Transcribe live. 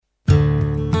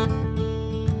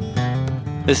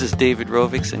This is David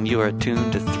Rovix, and you are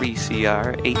tuned to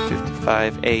 3CR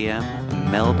 8:55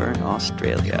 AM, Melbourne,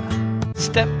 Australia.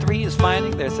 Step 3 is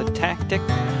finding there's a tactic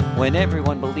when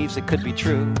everyone believes it could be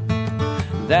true.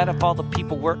 That if all the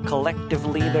people work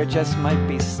collectively, there just might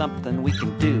be something we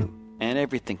can do, and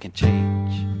everything can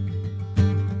change.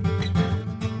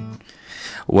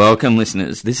 Welcome,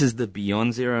 listeners. This is the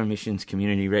Beyond Zero Emissions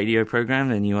Community Radio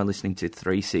Program, and you are listening to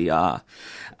 3CR.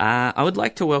 I would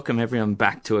like to welcome everyone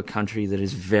back to a country that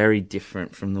is very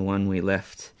different from the one we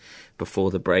left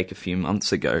before the break a few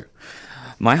months ago.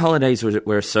 My holidays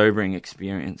were a sobering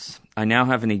experience. I now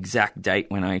have an exact date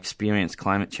when I experienced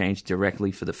climate change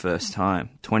directly for the first time,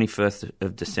 21st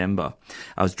of December.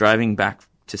 I was driving back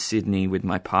to Sydney with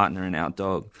my partner and our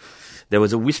dog. There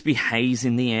was a wispy haze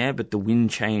in the air, but the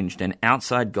wind changed, and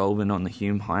outside Goulburn on the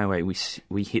Hume Highway,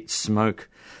 we hit smoke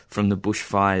from the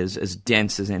bushfires as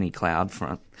dense as any cloud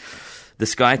front. The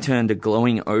sky turned a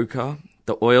glowing ochre.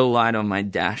 The oil light on my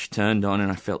dash turned on, and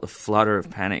I felt a flutter of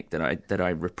panic that I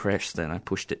repressed, and I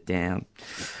pushed it down.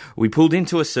 We pulled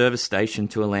into a service station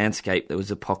to a landscape that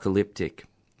was apocalyptic.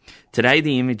 Today,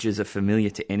 the images are familiar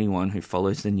to anyone who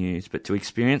follows the news, but to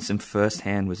experience them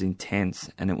firsthand was intense,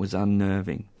 and it was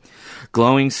unnerving.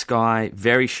 Glowing sky,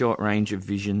 very short range of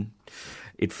vision.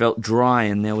 It felt dry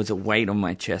and there was a weight on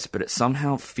my chest, but it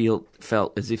somehow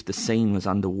felt as if the scene was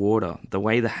underwater, the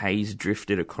way the haze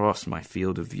drifted across my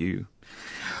field of view.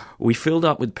 We filled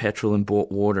up with petrol and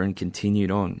bought water and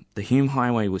continued on. The Hume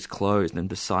Highway was closed, and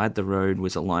beside the road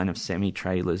was a line of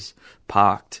semi-trailers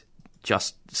parked,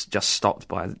 just stopped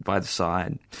by the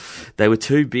side. They were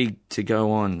too big to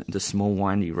go on the small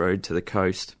windy road to the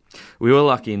coast. We were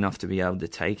lucky enough to be able to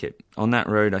take it. On that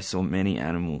road I saw many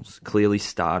animals, clearly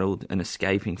startled and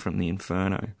escaping from the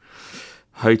inferno.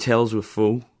 Hotels were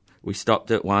full. We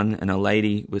stopped at one, and a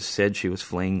lady said she was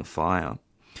fleeing the fire.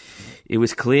 It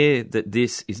was clear that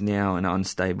this is now an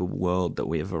unstable world that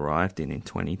we have arrived in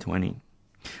 2020.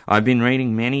 I've been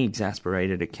reading many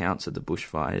exasperated accounts of the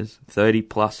bushfires,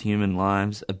 30-plus human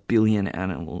lives, 1 billion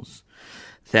animals,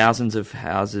 thousands of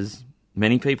houses.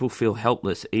 Many people feel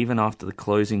helpless even after the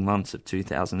closing months of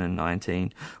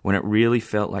 2019, when it really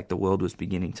felt like the world was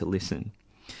beginning to listen.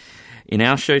 In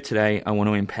our show today, I want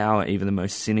to empower even the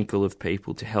most cynical of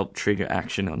people to help trigger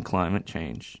action on climate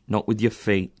change, not with your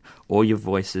feet or your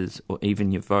voices or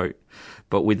even your vote,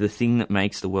 but with the thing that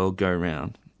makes the world go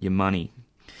round, your money.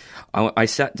 I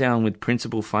sat down with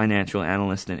principal financial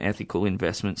analyst and ethical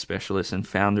investment specialist and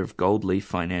founder of Gold Leaf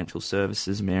Financial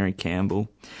Services, Mary Campbell.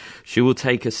 She will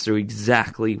take us through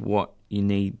exactly what you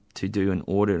need to do an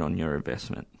audit on your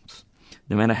investments,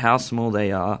 no matter how small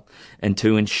they are, and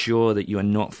to ensure that you are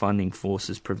not funding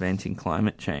forces preventing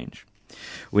climate change.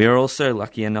 We are also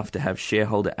lucky enough to have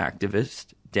shareholder activist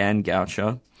Dan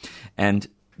Goucher and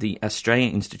the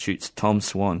Australian Institute's Tom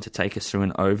Swan to take us through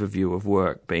an overview of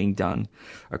work being done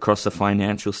across the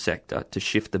financial sector to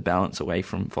shift the balance away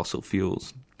from fossil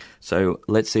fuels. So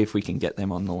let's see if we can get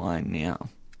them on the line now.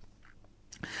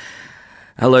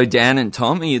 Hello, Dan and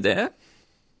Tom. Are you there?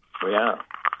 We are.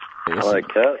 Awesome. Hello,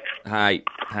 Kurt.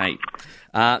 Hey.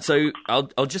 So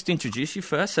I'll just introduce you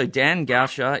first. So Dan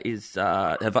Goucher is,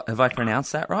 have I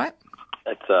pronounced that right?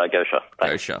 It's Gosha.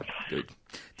 Thanks. Gosha, good.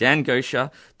 Dan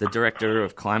Gosha, the Director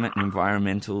of Climate and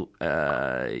Environmental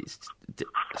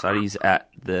Studies at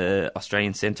the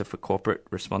Australian Centre for Corporate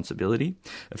Responsibility.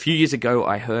 A few years ago,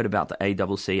 I heard about the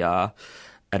ACCR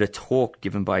at a talk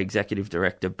given by Executive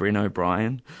Director Bryn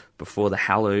O'Brien before the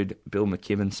hallowed Bill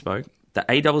McKibben spoke. The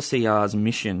ACCR's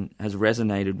mission has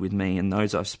resonated with me and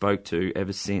those I've spoke to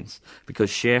ever since, because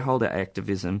shareholder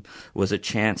activism was a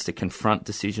chance to confront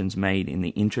decisions made in the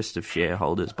interest of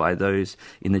shareholders by those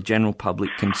in the general public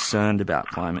concerned about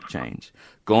climate change.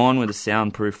 Gone were the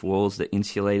soundproof walls that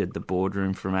insulated the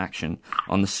boardroom from action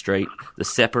on the street, the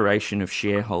separation of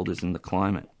shareholders and the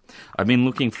climate. I've been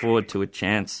looking forward to a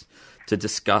chance to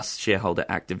discuss shareholder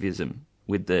activism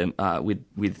with Dan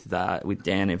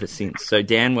ever since. So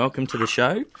Dan, welcome to the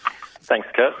show. Thanks,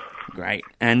 Kurt. Great.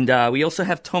 And we also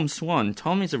have Tom Swan.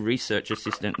 Tom is a research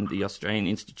assistant at the Australian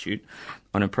Institute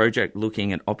on a project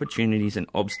looking at opportunities and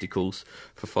obstacles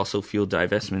for fossil fuel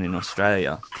divestment in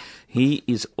Australia. He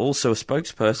is also a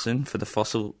spokesperson for the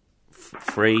Fossil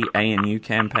Free ANU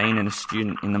campaign and a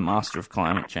student in the Masters of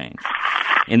Climate Change.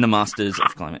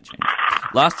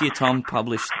 Last year, Tom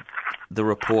published the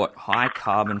report High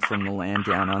Carbon from the Land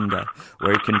Down Under,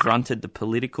 where he confronted the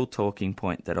political talking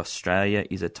point that Australia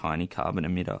is a tiny carbon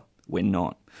emitter. We're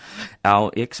not.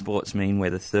 Our exports mean we're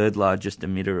the third largest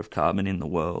emitter of carbon in the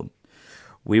world.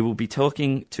 We will be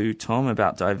talking to Tom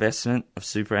about divestment of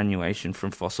superannuation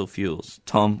from fossil fuels.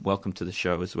 Tom, welcome to the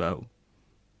show as well.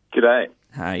 G'day.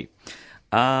 Hey.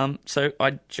 So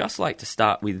I'd just like to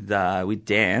start with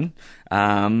Dan,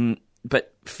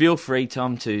 but feel free,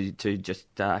 Tom, to just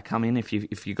come in if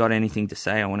you got anything to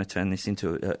say. I want to turn this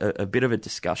into a bit of a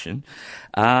discussion.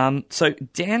 So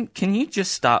Dan, can you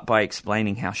just start by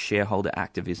explaining how shareholder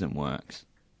activism works?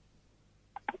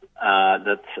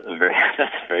 That's a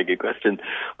very good question.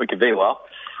 We could be well.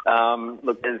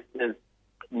 Look, there's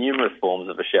numerous forms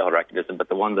of a shareholder activism, but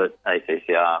the one that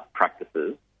ACCR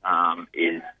practices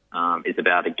is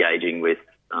about engaging with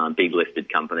big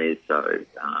listed companies. So,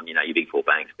 your big four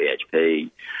banks, BHP,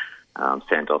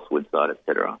 Santos, Woodside,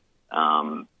 etc.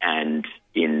 And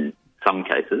in some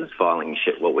cases, filing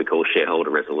what we call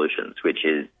shareholder resolutions, which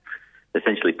is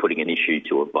essentially putting an issue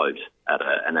to a vote at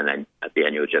the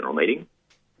annual general meeting.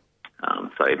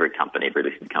 So every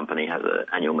listed company has an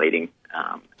annual meeting,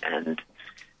 and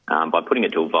by putting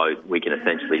it to a vote, we can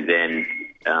essentially then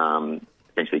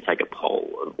take a poll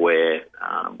of where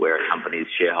a company's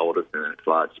shareholders and its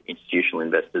large institutional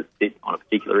investors sit on a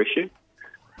particular issue.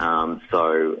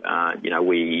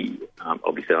 We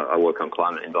obviously I work on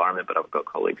climate and environment, but I've got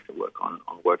colleagues that work on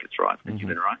workers' rights and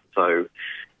human rights. So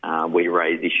we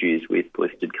raise issues with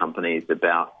listed companies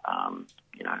about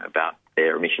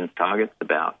their emissions targets,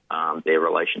 about their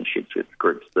relationships with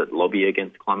groups that lobby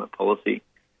against climate policy,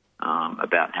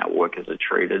 about how workers are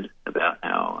treated, about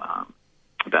how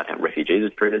refugees are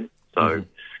treated. So,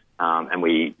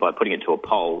 by putting it to a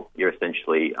poll, you're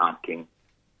essentially asking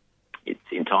its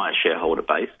entire shareholder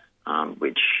base,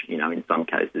 which in some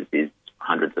cases is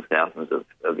hundreds of thousands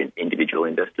of individual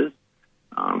investors,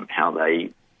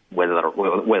 whether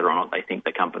or not they think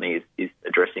the company is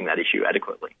addressing that issue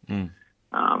adequately.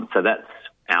 So that's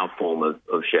our form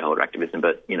of shareholder activism.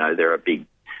 But there are big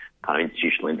kind of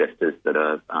institutional investors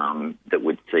that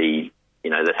would see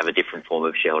that have a different form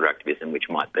of shareholder activism, which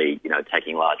might be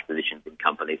taking large positions in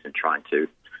companies and trying to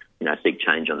seek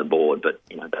change on the board. But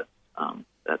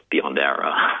that's beyond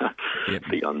our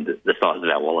beyond the size of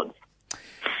our wallets.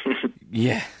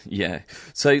 Yeah.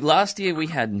 So last year we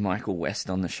had Michael West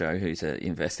on the show, who's an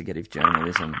investigative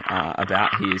journalism,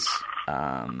 about his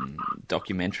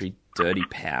documentary Dirty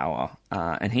Power,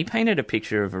 and he painted a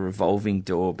picture of a revolving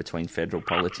door between federal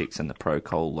politics and the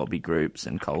pro-coal lobby groups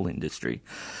and coal industry.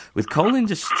 With coal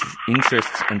industry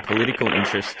interests and political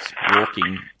interests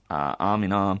walking arm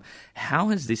in arm, how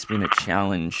has this been a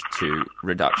challenge to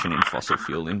reduction in fossil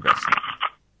fuel investment?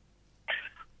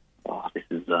 Oh, this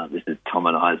is Tom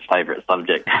and I's favourite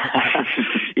subject.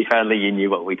 If only you knew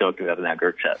what we talked about in our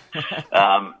group chat.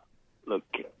 Look,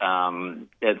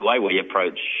 the way we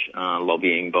approach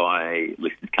lobbying by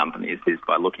listed companies is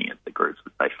by looking at the groups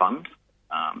that they fund.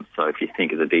 So if you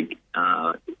think of the big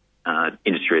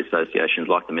industry associations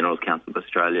like the Minerals Council of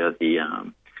Australia,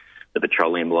 the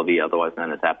Petroleum Lobby, otherwise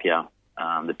known as APPIA,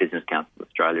 the Business Council of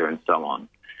Australia, and so on,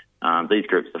 these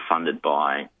groups are funded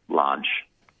by large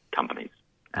companies.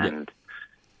 And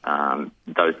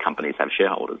those companies have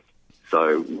shareholders.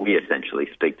 So we essentially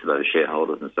speak to those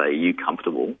shareholders and say, are you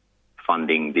comfortable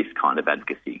funding this kind of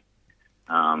advocacy?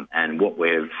 And what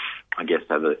we've, I guess,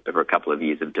 over a couple of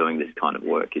years of doing this kind of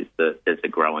work is that there's a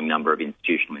growing number of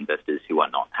institutional investors who are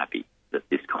not happy that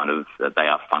that they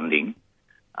are funding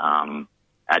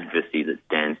advocacy that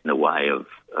stands in the way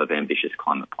of ambitious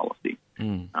climate policy.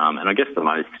 And I guess the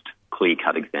most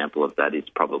clear-cut example of that is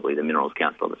probably the Minerals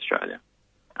Council of Australia,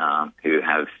 who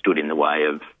have stood in the way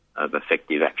of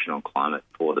effective action on climate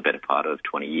for the better part of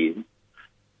 20 years.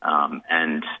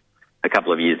 And a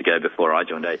couple of years ago, before I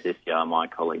joined ACCR, my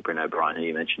colleague Bryn O'Brien, who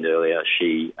you mentioned earlier,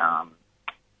 she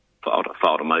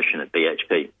filed a motion at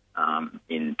BHP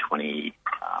in 20...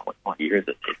 what year is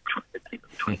it? It's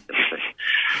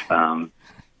 2017.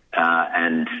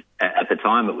 And at the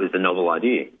time, it was a novel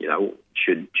idea.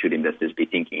 Should investors be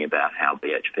thinking about how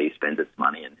BHP spends its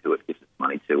money and who it gives its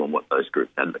money to and what those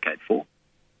groups advocate for?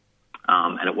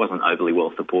 And it wasn't overly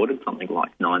well supported. Something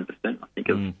like 9%, I think,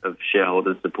 of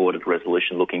shareholders supported a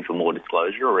resolution looking for more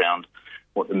disclosure around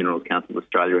what the Minerals Council of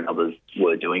Australia and others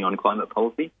were doing on climate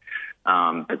policy.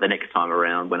 But the next time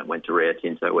around, when it went to Rio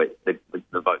Tinto,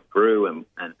 the vote grew,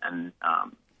 and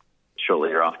shortly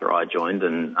thereafter I joined,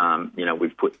 and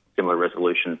we've put similar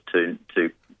resolutions to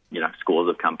scores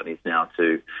of companies now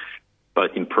to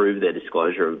both improve their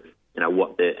disclosure of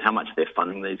how much they're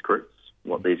funding these groups,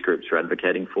 what these groups are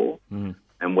advocating for,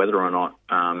 and whether or not,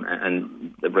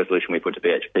 and the resolution we put to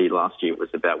BHP last year was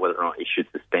about whether or not you should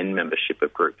suspend membership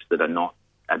of groups that are not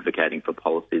advocating for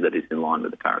policy that is in line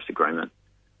with the Paris Agreement.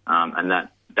 And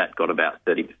that got about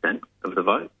 30% of the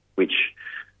vote, which,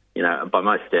 by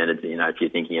most standards, if you're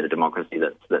thinking in a democracy,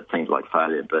 that seems like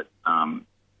failure. But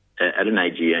at an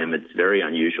AGM, it's very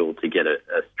unusual to get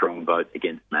a strong vote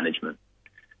against management.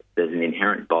 there's an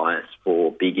inherent bias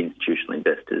for big institutional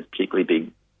investors,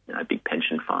 particularly big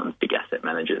pension funds, big asset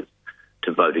managers,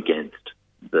 to vote against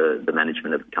the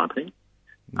management of the company.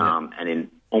 Yeah. And in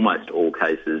almost all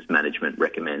cases, management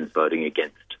recommends voting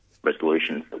against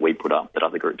resolutions that we put up, that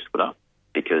other groups put up,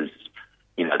 because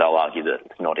they'll argue that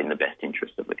it's not in the best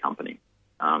interest of the company.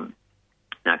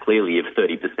 Now, clearly, if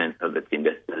 30% of its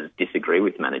investors disagree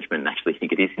with management and actually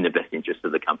think it is in the best interest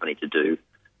of the company to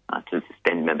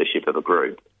suspend membership of a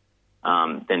group,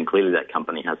 then clearly that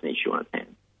company has an issue on its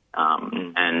hands.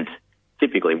 And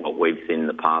typically what we've seen in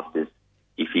the past is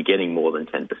if you're getting more than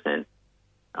 10%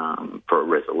 for a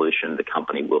resolution, the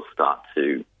company will start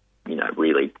to,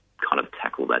 really kind of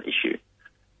tackle that issue,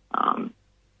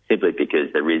 simply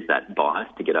because there is that bias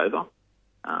to get over.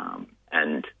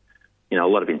 And a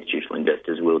lot of institutional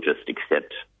investors will just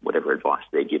accept whatever advice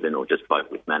they're given or just vote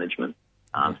with management.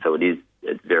 So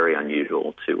it's very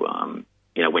unusual to,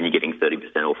 when you're getting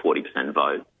 30% or 40%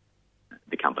 vote,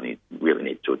 the company really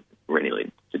needs to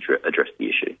address the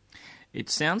issue. It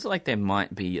sounds like there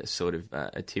might be a sort of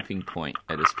a tipping point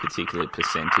at a particular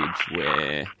percentage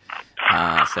where,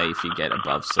 say, if you get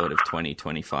above sort of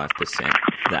 20-25%,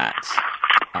 that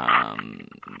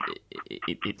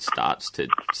it starts to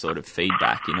sort of feed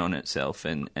back in on itself,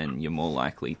 and you're more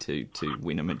likely to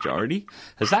win a majority.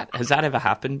 Has that ever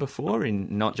happened before,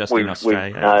 not just in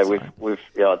Australia?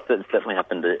 It's definitely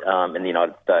happened in the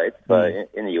United States. So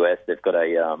in the US, they've got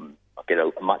a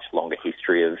much longer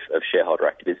history of shareholder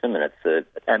activism, and the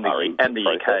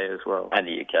UK as well. And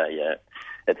the UK, yeah,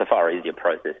 it's a far easier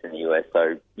process in the US.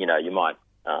 So you might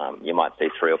see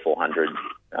 300 or 400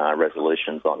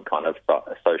 resolutions on kind of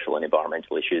social and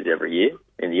environmental issues every year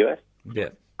in the US. Yeah.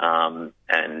 And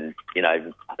I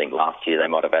think last year they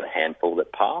might have had a handful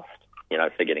that passed.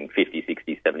 For getting 50,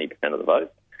 60, 70% of the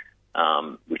vote,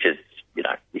 which is,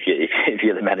 if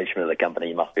you're the management of the company,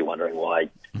 you must be wondering why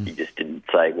you just didn't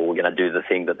say, well, we're going to do the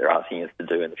thing that they're asking us to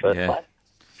do in the first place.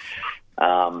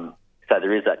 So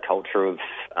there is that culture of,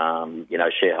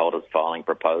 shareholders filing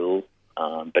proposals.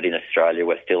 But in Australia,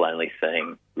 we're still only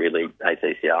seeing really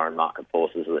ACCR and Market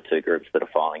Forces are the two groups that are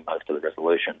filing most of the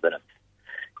resolutions. And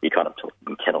you're kind of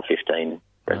talking 10 or 15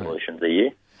 resolutions a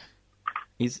year.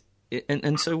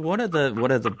 And so what are the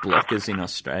blockers in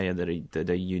Australia that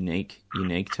are unique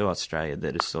to Australia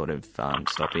that are sort of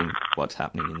stopping what's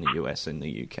happening in the US and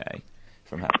the UK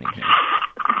from happening here?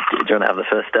 Do you want to have the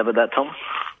first stab at that, Tom?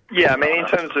 Yeah, I mean, in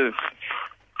terms of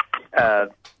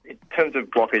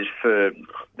blockage for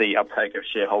the uptake of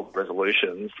shareholder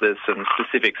resolutions, there's some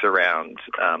specifics around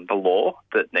the law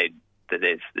that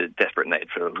there's a desperate need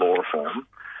for law reform.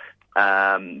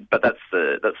 But that's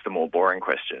the more boring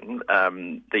question.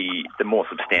 The more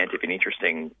substantive and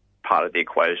interesting part of the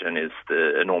equation is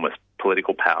the enormous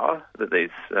political power that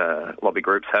these lobby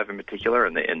groups have in particular,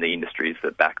 and the industries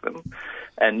that back them.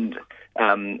 And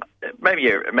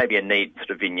maybe a neat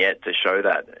sort of vignette to show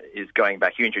that is going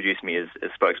back. You introduced me as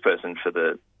spokesperson for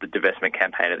the divestment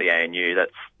campaign at the ANU.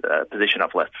 That's a position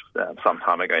I've left some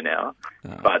time ago now.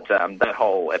 But that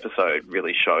whole episode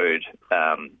really showed,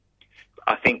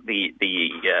 I think, the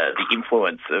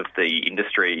influence of the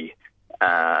industry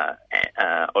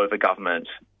over government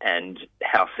and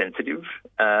how sensitive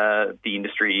the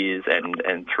industry is,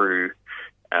 and through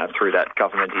that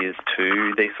government is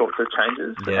to these sorts of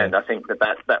changes. Yeah. And I think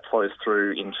that flows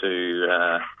through into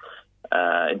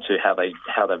how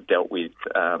they've dealt with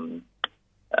the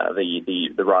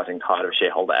rising tide of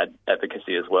shareholder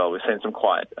advocacy as well. We've seen some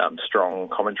quite strong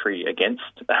commentary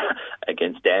against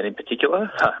Dan in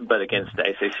particular, but against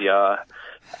ACCR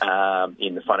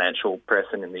in the financial press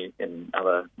and in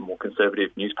other more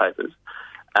conservative newspapers.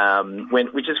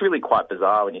 Which is really quite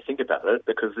bizarre when you think about it,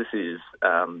 because this is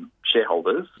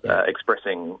shareholders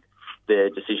expressing their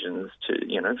decisions to,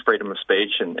 freedom of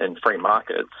speech and free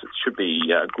markets. It should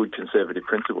be good conservative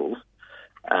principles.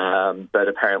 But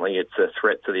apparently it's a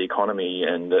threat to the economy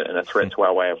and a threat to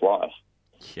our way of life.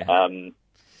 Yeah.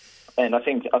 And I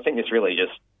think this really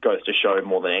just goes to show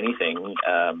more than anything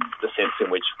the sense in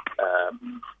which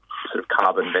sort of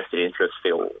carbon vested interests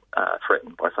feel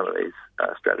threatened by some of these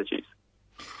strategies.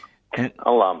 And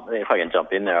if I can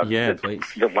jump in there. Yeah, please.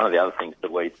 One of the other things that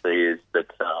we see is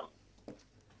that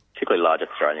particularly large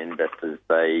Australian investors,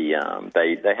 they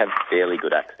have fairly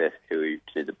good access to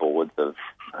the boards of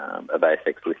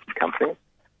ASX listed companies.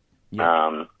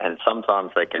 Yeah. And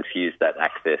sometimes they confuse that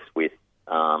access with,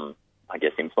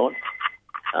 influence.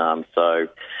 So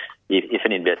if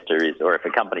an investor or if a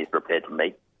company is prepared to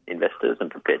meet investors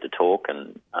and prepared to talk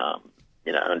and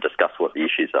discuss what the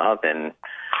issues are, then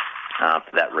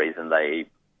for that reason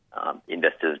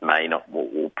investors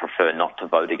will prefer not to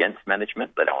vote against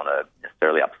management. They don't want to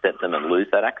necessarily upset them and lose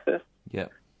that access. Yeah.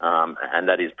 And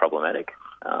that is problematic.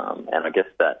 And I guess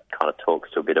that kind of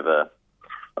talks to a bit of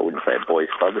I wouldn't say a boys'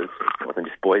 club, it wasn't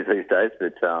just boys these days,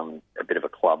 but a bit of a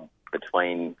club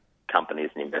between companies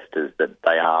and investors that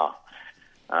they are,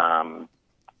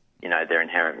 they're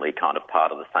inherently kind of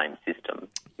part of the same system.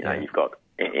 You've got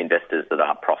investors that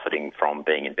are profiting from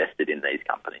being invested in these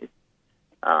companies.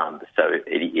 So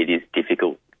it is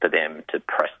difficult for them to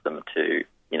press them to,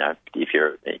 if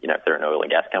they're an oil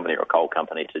and gas company or a coal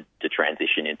company, to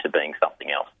transition into being something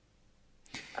else,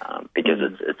 because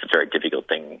it's a very difficult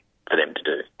thing for them to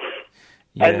do.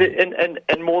 Yeah.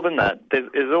 And more than that,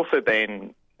 there's also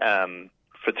been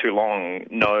for too long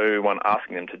no one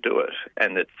asking them to do it,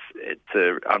 and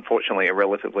it's unfortunately a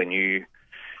relatively new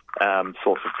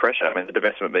source of pressure. I mean, the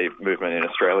divestment movement in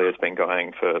Australia has been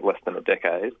going for less than a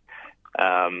decade.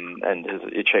 And has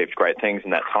achieved great things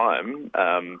in that time,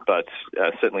 but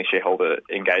certainly shareholder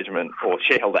engagement or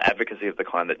shareholder advocacy of the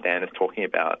kind that Dan is talking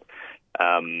about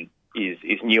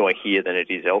is newer here than it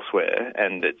is elsewhere,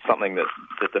 and it's something that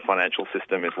the financial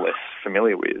system is less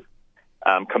familiar with,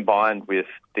 combined with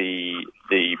the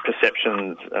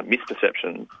misperceptions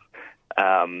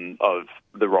of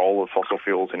the role of fossil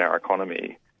fuels in our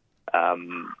economy.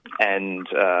 And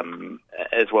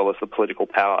as well as the political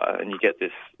power, and you get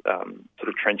this sort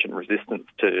of trenchant resistance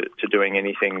to doing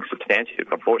anything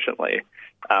substantive, unfortunately.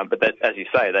 But that, as you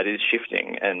say, that is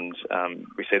shifting, and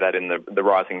we see that in the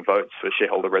rising votes for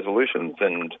shareholder resolutions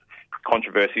and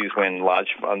controversies when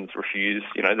large funds refuse,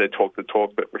 they talk the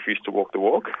talk but refuse to walk the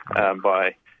walk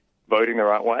by voting the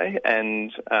right way,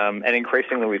 and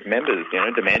increasingly with members,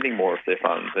 demanding more of their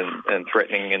funds and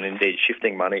threatening and indeed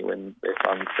shifting money when their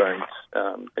funds don't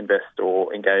invest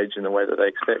or engage in the way that they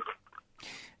expect.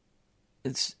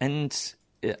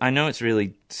 I know it's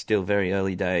really still very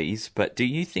early days, but do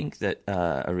you think that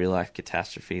a real-life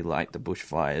catastrophe like the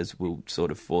bushfires will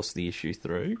sort of force the issue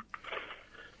through?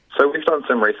 So we've done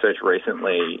some research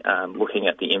recently looking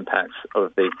at the impacts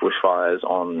of these bushfires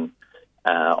on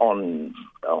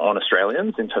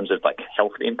Australians in terms of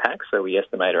health impacts. So we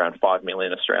estimate around 5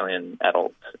 million Australian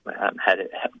adults had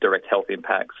direct health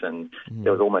impacts, and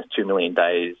there was almost 2 million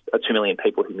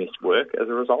people who missed work as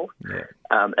a result. Yeah.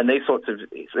 And these sorts of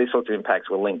impacts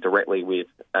were linked directly with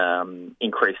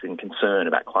increasing concern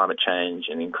about climate change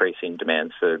and increasing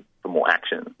demands for more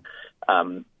action.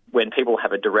 When people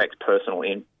have a direct personal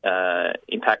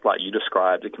impact like you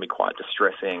described, it can be quite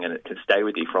distressing, and it can stay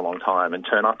with you for a long time and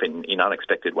turn up in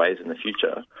unexpected ways in the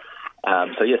future.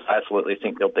 So yes, I absolutely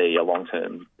think there'll be a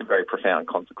long-term, very profound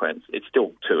consequence. It's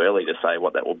still too early to say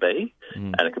what that will be,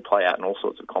 and it could play out in all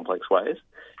sorts of complex ways.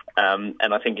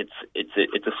 And I think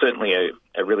it's certainly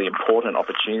a really important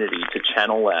opportunity to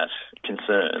channel that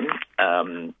concern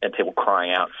and people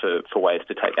crying out for ways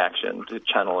to take action, to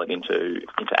channel it into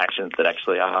actions that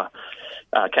actually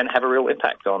can have a real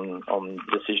impact on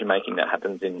decision making that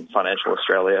happens in financial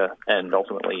Australia and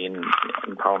ultimately in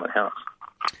Parliament House.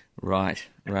 Right.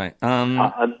 Can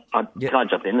I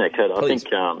jump in there, Kurt? Please.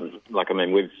 I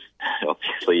think, we've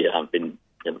obviously been.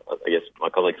 I guess my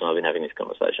colleagues and I have been having this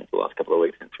conversation for the last couple of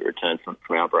weeks since we returned from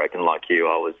our break, and like you,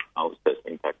 I was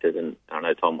personally impacted, and I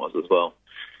know Tom was as well.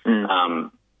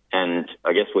 And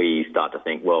I guess we start to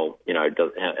think, well,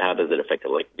 how does it affect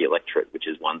the electorate, which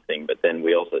is one thing, but then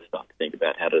we also start to think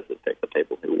about how does it affect the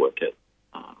people who work at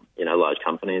large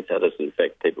companies, how does it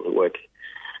affect people who work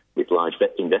with large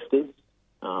investors,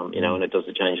 and it does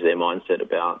change their mindset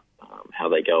about how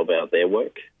they go about their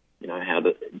work. How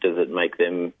does it make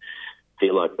them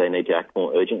feel like they need to act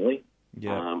more urgently,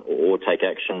 or take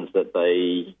actions that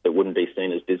wouldn't be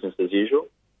seen as business as usual.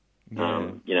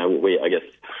 I guess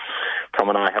Tom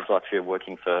and I have the luxury of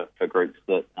working for groups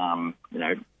that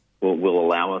will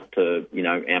allow us to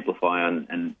amplify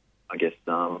and I guess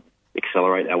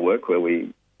accelerate our work where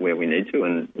we need to,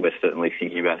 and we're certainly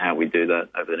thinking about how we do that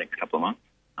over the next couple of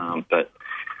months. But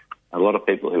a lot of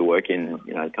people who work in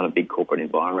kind of big corporate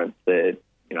environments, they're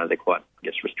quite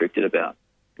restricted about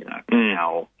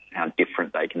how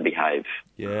different they can behave.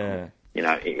 Yeah.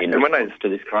 In response to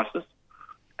this crisis.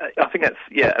 I think and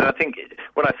I think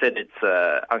when I said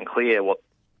it's unclear what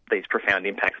these profound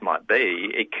impacts might be,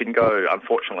 it can go,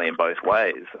 unfortunately, in both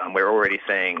ways. We're already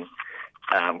seeing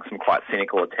some quite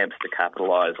cynical attempts to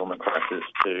capitalise on the crisis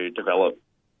to develop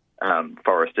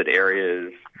forested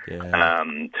areas. Yeah.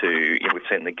 We've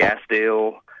seen the gas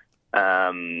deal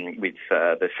with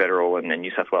the federal and the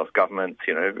New South Wales governments.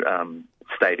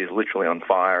 State is literally on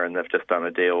fire, and they've just done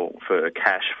a deal for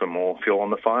cash for more fuel on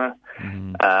the fire.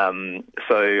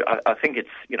 So I think it's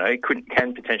it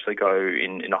can potentially go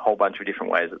in a whole bunch of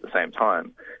different ways at the same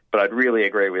time. But I'd really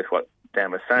agree with what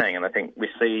Dan was saying, and I think we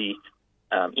see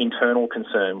internal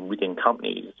concern within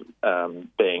companies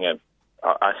being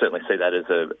I certainly see that as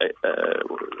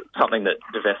something that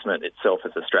divestment itself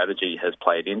as a strategy has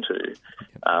played into.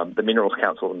 The Minerals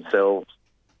Council themselves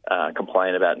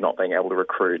complain about not being able to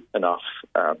recruit enough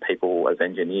people as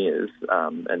engineers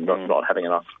and not having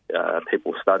enough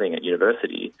people studying at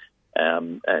university.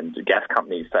 And gas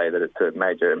companies say that it's a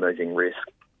major emerging risk.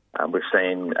 We've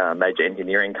seen major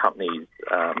engineering companies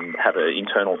have an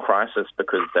internal crisis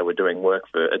because they were doing work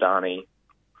for Adani.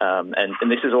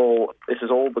 And this is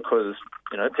all because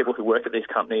people who work at these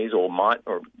companies or might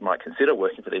consider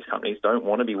working for these companies don't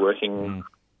want to be working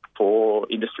for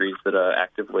industries that are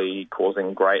actively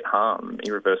causing great harm,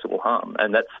 irreversible harm,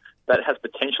 and that has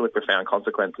potentially profound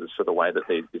consequences for the way that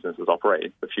these businesses operate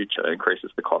in the future. It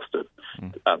increases the cost of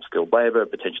skilled labour,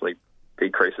 potentially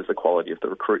decreases the quality of the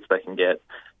recruits they can get.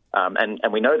 And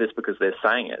we know this because they're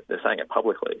saying it. They're saying it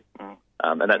publicly,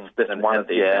 and that's one of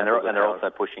the and they're also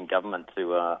pushing government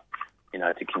to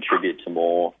contribute to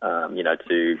more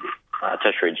to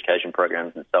tertiary education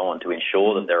programs and so on to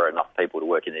ensure that there are enough people to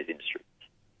work in these industries.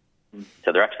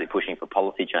 So they're actually pushing for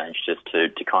policy change just to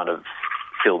kind of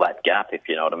fill that gap, if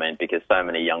you know what I mean, because so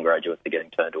many young graduates are getting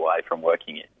turned away from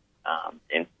working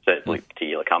in certainly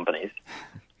particular companies.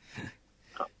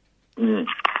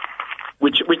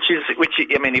 Which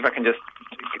I mean, if I can just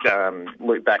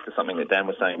loop back to something that Dan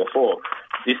was saying before,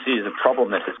 this is a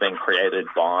problem that has been created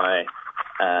by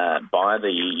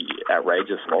the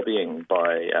outrageous lobbying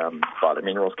by the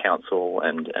Minerals Council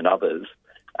and others,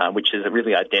 which has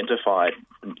really identified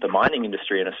the mining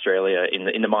industry in Australia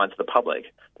in the minds of the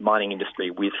public, the mining industry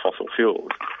with fossil fuels.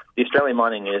 The Australian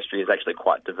mining industry is actually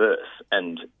quite diverse,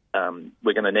 and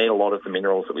we're going to need a lot of the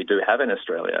minerals that we do have in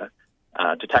Australia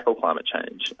to tackle climate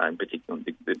change, in particular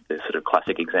the sort of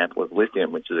classic example of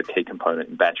lithium, which is a key component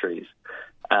in batteries.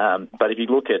 But if you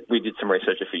look at, we did some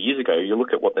research a few years ago, you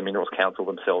look at what the Minerals Council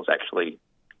themselves actually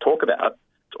talk about,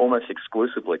 it's almost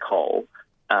exclusively coal.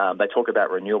 They talk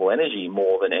about renewable energy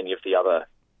more than any of the other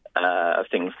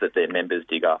things that their members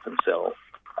dig up and sell.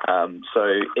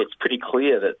 So it's pretty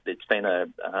clear that it's been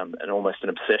almost an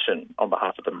obsession on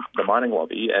behalf of the mining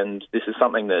lobby, and this is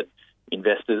something that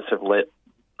investors have let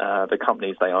the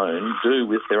companies they own do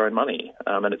with their own money,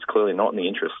 and it's clearly not in the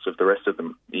interests of the rest of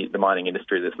the mining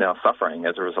industry that's now suffering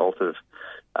as a result of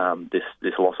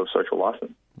this loss of social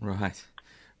license.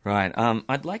 Right.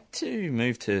 I'd like to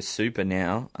move to super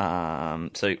now.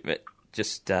 So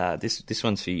just this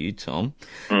one's for you, Tom.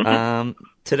 Mm-hmm.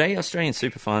 Today, Australian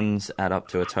super funds add up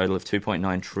to a total of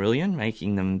 $2.9 trillion,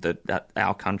 making them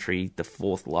our country the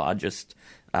fourth largest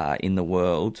in the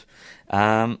world.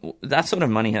 That sort of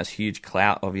money has huge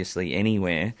clout, obviously,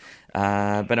 anywhere.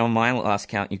 But on my last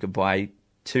count, you could buy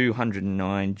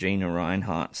 209 Gina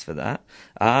Rineharts for that.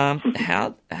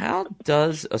 How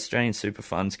does Australian super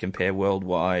funds compare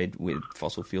worldwide with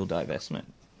fossil fuel divestment?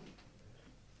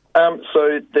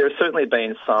 So there has certainly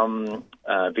been some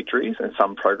victories and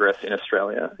some progress in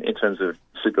Australia in terms of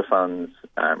super funds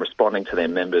responding to their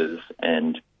members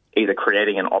and either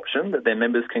creating an option that their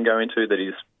members can go into that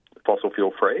is fossil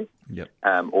fuel free, yep.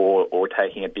 Or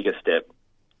taking a bigger step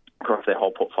across their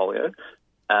whole portfolio.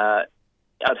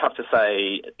 I'd have to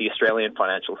say the Australian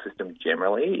financial system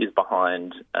generally is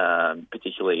behind,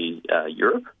 particularly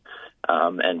Europe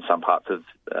and some parts of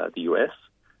the US.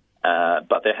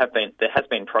 But there has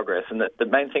been progress, and the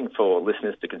main thing for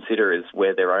listeners to consider is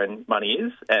where their own money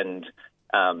is and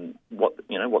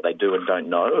what they do and don't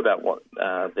know about what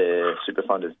their super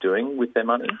fund is doing with their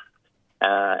money.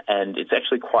 And it's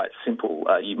actually quite simple.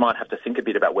 You might have to think a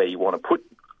bit about where you want to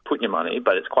put your money,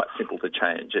 but it's quite simple to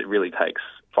change. It really takes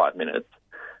 5 minutes,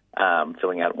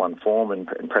 filling out one form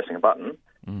and pressing a button.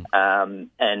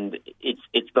 And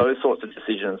it's those sorts of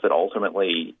decisions that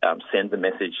ultimately send the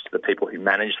message to the people who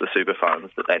manage the super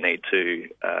funds that they need to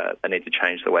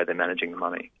change the way they're managing the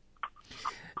money.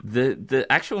 The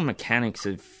actual mechanics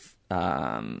of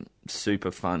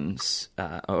super funds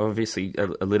are obviously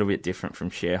a little bit different from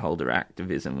shareholder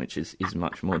activism, which is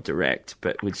much more direct.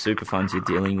 But with super funds, you're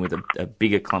dealing with a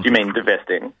bigger clump. You mean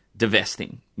divesting?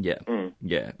 Divesting, yeah.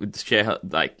 Yeah. With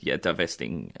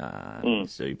divesting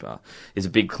super is a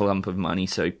big clump of money,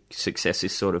 so success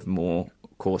is sort of more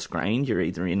coarse-grained. You're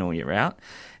either in or you're out.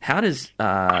 How does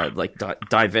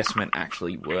divestment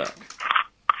actually work?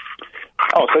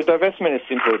 Oh, so divestment is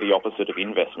simply the opposite of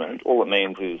investment. All it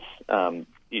means is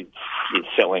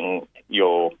selling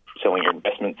your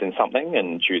investments in something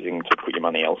and choosing to put your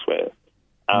money elsewhere.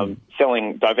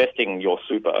 Divesting your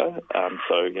super.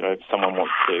 So if someone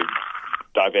wants to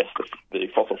divest the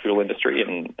fossil fuel industry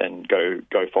and go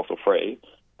fossil free,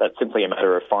 that's simply a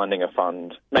matter of finding a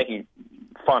fund,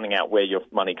 finding out where your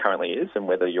money currently is and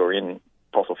whether you're in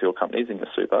fossil fuel companies in your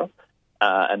super,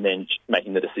 and then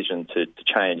making the decision to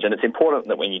change. And it's important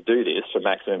that when you do this for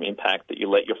maximum impact, that you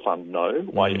let your fund know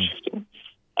why you're shifting.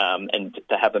 And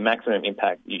to have the maximum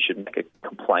impact, you should make a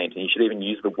complaint, and you should even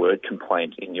use the word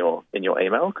complaint in your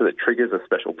email, because it triggers a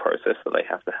special process that they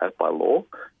have to have by law,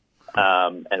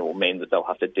 and it will mean that they'll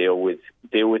have to deal with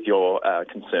your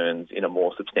concerns in a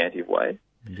more substantive way.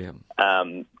 Yeah.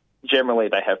 Generally,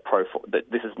 they have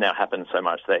this has now happened so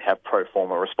much, they have pro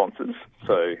forma responses,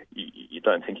 so you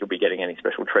don't think you'll be getting any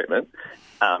special treatment.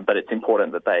 But it's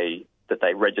important that they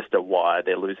register why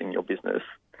they're losing your business.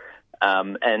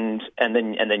 And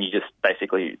then you just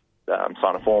basically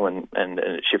sign a form and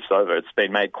it shifts over. It's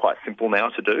been made quite simple now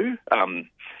to do.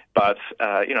 But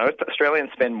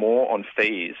Australians spend more on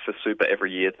fees for super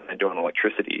every year than they do on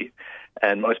electricity,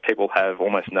 and most people have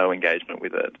almost no engagement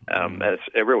with it. And it's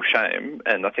a real shame.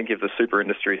 And I think if the super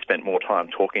industry spent more time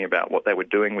talking about what they were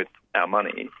doing with our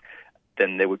money,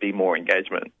 then there would be more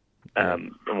engagement,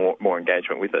 more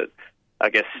engagement with it. I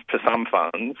guess for some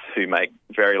funds who make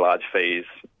very large fees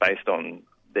based on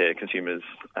their consumers'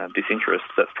 disinterest,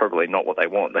 that's probably not what they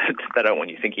want. They don't want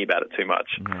you thinking about it too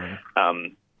much. No.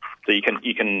 So you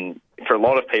can, for a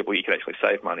lot of people, you can actually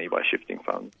save money by shifting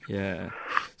funds. Yeah.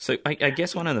 So I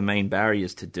guess one of the main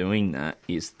barriers to doing that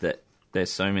is that there's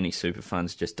so many super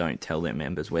funds just don't tell their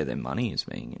members where their money is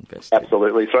being invested.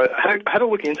 Absolutely. So I had a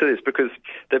look into this because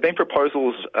there have been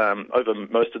proposals over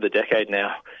most of the decade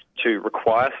now to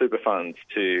require super funds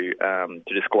to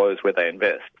disclose where they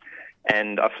invest.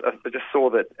 And I just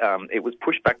saw that it was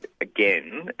pushed back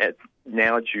again. It's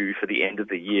now due for the end of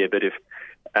the year, but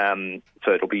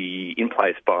so it'll be in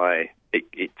place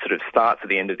it sort of starts at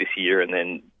the end of this year, and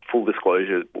then full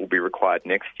disclosure will be required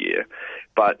next year.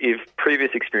 But if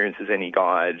previous experience is any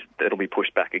guide, it'll be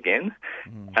pushed back again.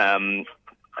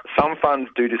 Some funds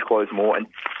do disclose more, and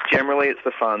generally it's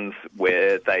the funds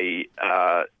where they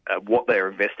what they're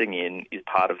investing in is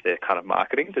part of their kind of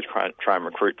marketing to try and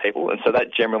recruit people, and so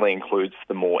that generally includes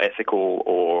the more ethical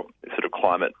or sort of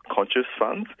climate conscious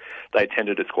funds. They tend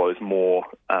to disclose more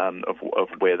of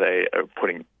where they are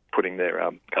putting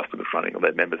their customers' money or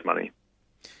their members' money.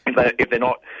 If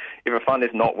a fund is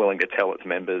not willing to tell its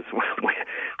members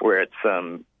where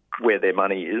their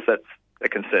money is, that's a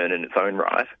concern in its own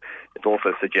right. It's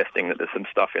also suggesting that there's some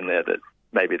stuff in there that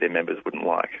maybe their members wouldn't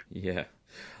like. Yeah.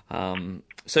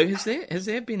 So has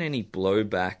there been any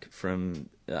blowback from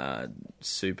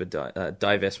super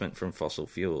divestment from fossil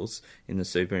fuels in the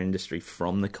super industry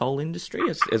from the coal industry?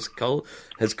 Has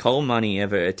coal money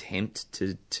ever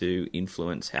attempted to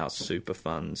influence how super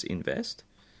funds invest?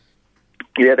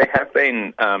 Yeah, there have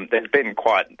been. There's been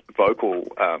quite vocal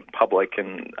public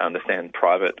and understand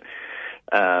private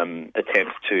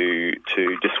attempts to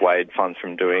dissuade funds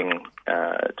from pursuing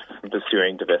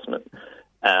divestment.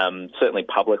 Certainly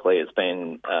publicly, it's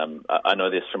been. I know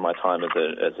this from my time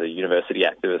as a university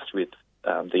activist with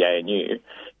the ANU,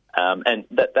 and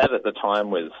that at the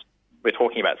time was, we're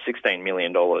talking about $16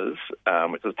 million,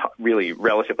 which is a really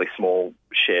relatively small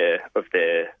share of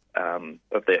their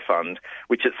fund,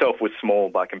 which itself was small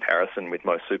by comparison with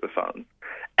most super funds,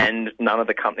 and none of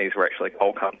the companies were actually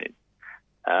coal companies.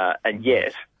 And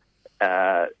yet,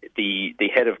 the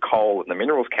head of coal at the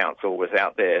Minerals Council was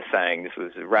out there saying this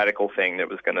was a radical thing that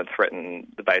was going to threaten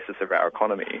the basis of our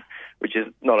economy, which is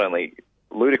not only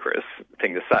ludicrous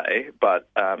thing to say, but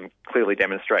clearly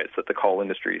demonstrates that the coal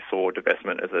industry saw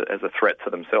divestment as a threat to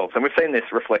themselves. And we've seen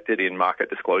this reflected in market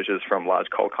disclosures from large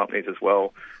coal companies as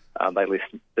well. They list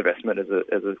divestment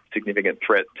as a significant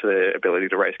threat to their ability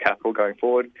to raise capital going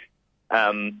forward.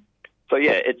 So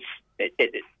yeah,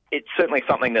 it's certainly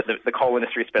something that the coal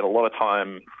industry spent a lot of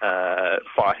time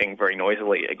fighting very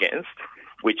noisily against,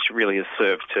 which really has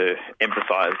served to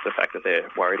emphasise the fact that they're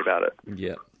worried about it.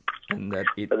 Yeah, and that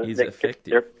it is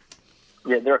effective.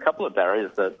 There are a couple of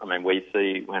barriers that, we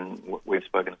see when we've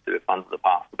spoken to funds in the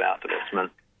past about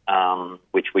divestment,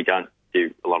 which we don't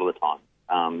do a lot of the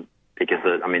time, because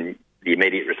the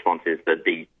immediate response is that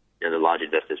the large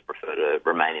investors prefer to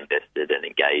remain invested and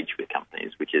engage with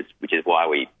companies, which is why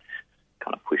we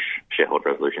kind of push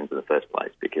shareholder resolutions in the first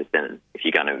place, because then if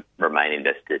you're going to remain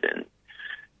invested and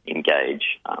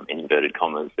engage, in inverted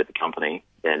commas, with the company,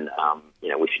 then,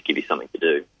 we should give you something to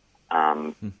do.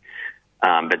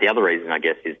 But the other reason, I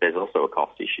guess, is there's also a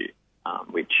cost issue,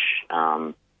 which,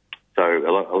 so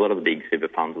a lot of the big super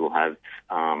funds will have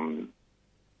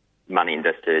money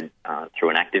invested through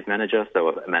an active manager, so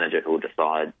a manager who will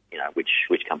decide, which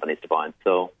companies to buy and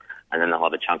sell, and then they'll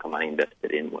have a chunk of money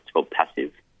invested in what's called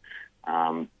passive.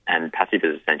 And passive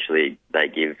is essentially they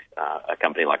give a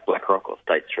company like BlackRock or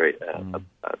State Street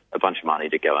a bunch of money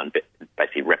to go and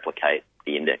basically replicate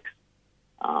the index.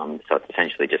 So it's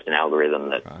essentially just an algorithm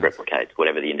that replicates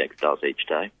whatever the index does each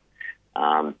day.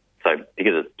 So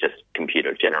because it's just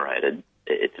computer generated,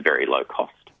 it's very low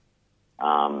cost.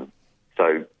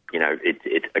 So, you know,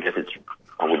 I guess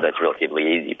that's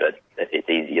relatively easy, but it's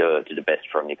easier to divest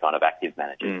from your kind of active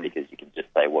managers because you can just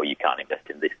say, well, you can't invest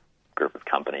in this group of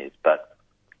companies. But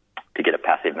to get a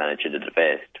passive manager to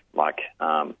divest, like,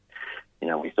 you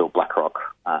know, we saw BlackRock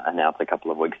announce a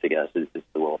couple of weeks ago, so this is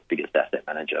the world's biggest asset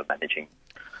manager managing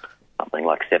something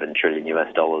like $7 trillion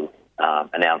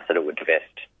announced that it would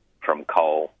divest from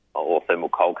coal or thermal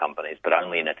coal companies, but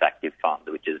only in its active fund,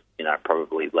 which is, you know,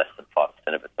 probably less than 5%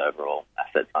 of its overall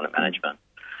assets under management.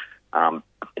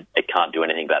 It can't do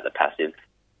anything about the passive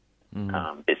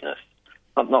business.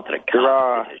 Not that it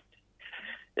can't.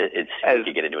 You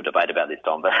could get into a debate about this,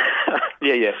 Tom. But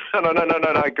yeah. No.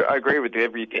 I agree with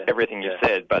everything you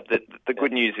said. But the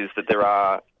good news is that there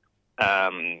are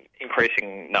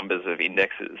increasing numbers of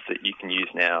indexes that you can use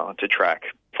now to track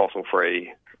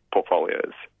fossil-free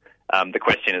portfolios. The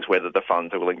question is whether the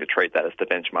funds are willing to treat that as the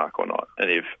benchmark or not. And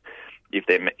if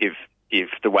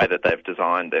the way that they've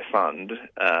designed their fund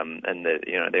and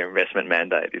their investment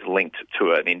mandate is linked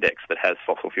to an index that has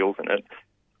fossil fuels in it,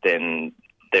 then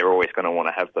they're always going to want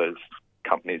to have those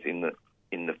companies in the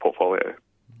portfolio.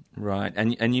 Right,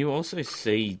 and you also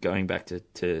see, going back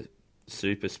to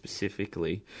super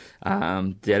specifically,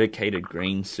 dedicated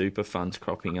green super funds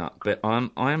cropping up. But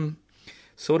I'm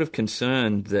sort of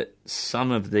concerned that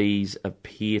some of these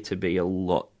appear to be a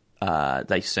lot.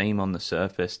 They seem on the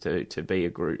surface to be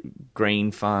a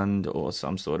green fund or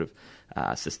some sort of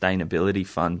sustainability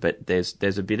fund, but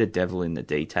there's a bit of devil in the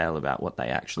detail about what they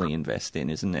actually invest in,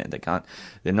 isn't there?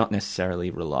 They're not necessarily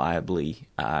reliably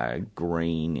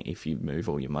green if you move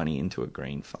all your money into a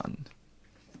green fund.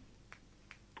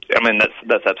 I mean,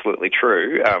 that's absolutely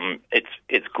true.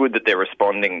 It's good that they're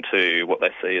responding to what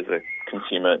they see as a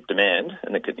consumer demand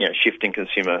and shift in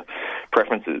consumer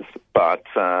preferences. But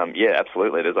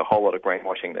absolutely, there's a whole lot of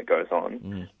greenwashing that goes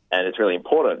on, and it's really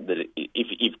important that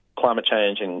if climate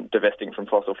change and divesting from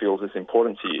fossil fuels is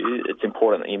important to you, it's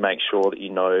important that you make sure that you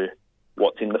know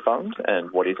what's in the fund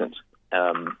and what isn't.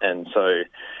 And so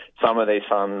some of these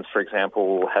funds, for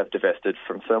example, have divested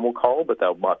from thermal coal, but they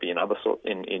might be in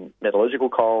metallurgical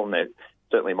coal, and they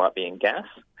certainly might be in gas.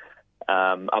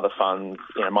 Other funds,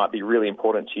 might be really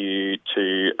important to you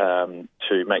to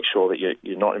make sure that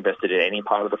you're not invested in any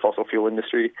part of the fossil fuel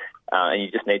industry, and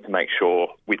you just need to make sure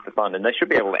with the fund, and they should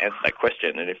be able to answer that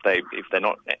question. And if they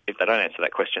don't answer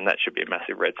that question, that should be a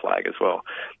massive red flag as well.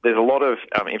 There's a lot of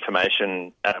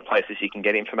information places you can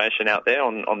get information out there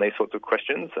on these sorts of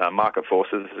questions. Market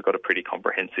Forces has got a pretty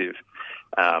comprehensive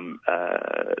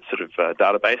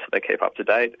database that they keep up to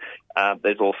date.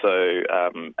 There's also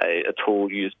a tool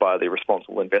used by the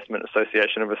Responsible Investment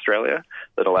Association of Australia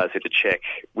that allows you to check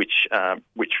which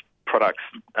products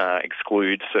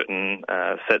exclude certain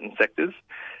sectors.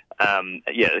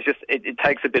 It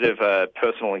takes a bit of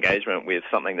personal engagement with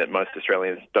something that most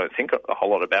Australians don't think a whole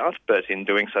lot about, but in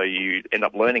doing so, you end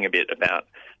up learning a bit about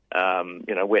how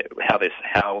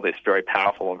this very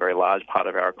powerful and very large part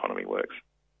of our economy works.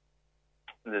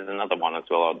 There's another one as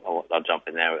well. I'll jump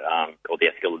in there called the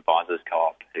Ethical Advisors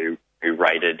Co-op, who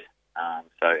rated.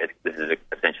 This is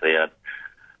essentially a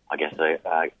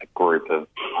group of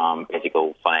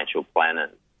ethical financial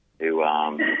planners who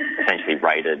essentially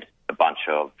rated a bunch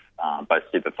of both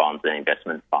super funds and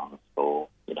investment funds for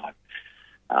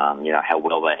how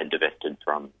well they had divested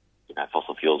from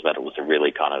fossil fuels, but it was a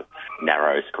really kind of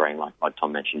narrow screen, like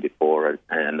Tom mentioned before,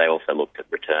 and they also looked at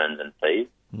returns and fees.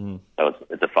 So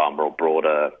it's a far more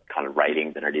broader kind of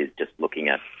rating than it is just looking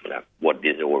at what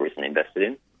it is or isn't invested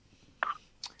in.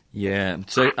 Yeah.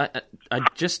 So I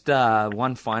just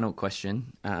one final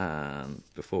question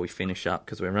before we finish up,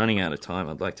 because we're running out of time.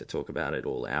 I'd like to talk about it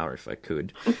all hour if I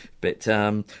could. But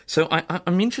so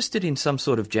I'm interested in some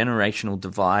sort of generational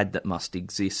divide that must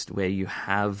exist where you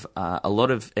have a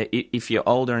lot of, if you're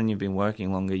older and you've been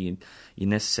working longer, you're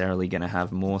necessarily going to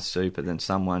have more super than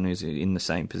someone who's in the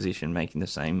same position making the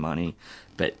same money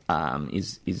but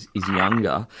is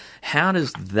younger. How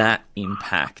does that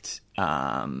impact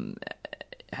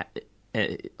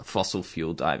fossil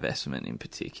fuel divestment in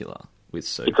particular with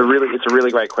super? It's a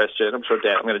really great question. I'm sure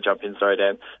Dan, I'm going to jump in. Sorry,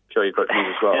 Dan. I'm sure you've got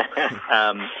views as well.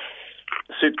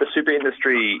 The super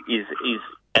industry is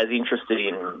as interested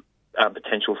in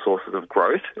potential sources of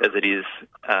growth as it is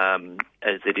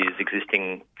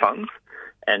existing funds,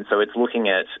 and so it's looking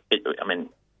at it. I mean,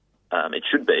 it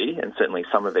should be, and certainly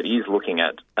some of it is looking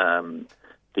at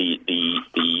the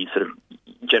sort of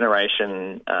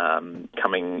generation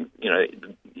coming,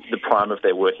 the prime of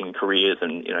their working careers,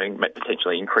 and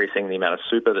potentially increasing the amount of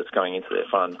super that's going into their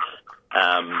fund,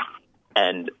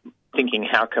 and thinking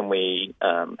how can we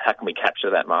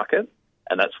capture that market.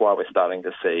 And that's why we're starting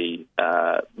to see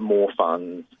more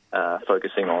funds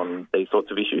focusing on these sorts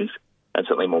of issues, and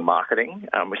certainly more marketing.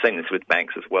 We're seeing this with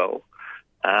banks as well.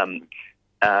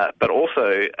 But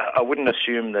also, I wouldn't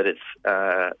assume that it's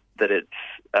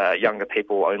younger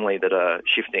people only that are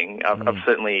shifting. I've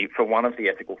certainly, for one of the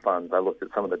ethical funds, I looked at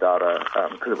some of the data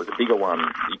because it was a bigger one.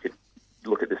 You could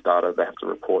look at this data; they have to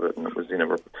report it, and it was in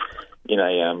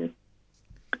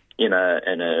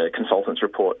a consultant's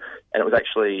report, and it was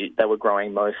actually they were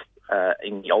growing most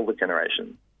in the older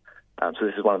generation. So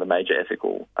this is one of the major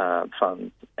ethical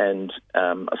funds, and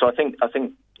so I think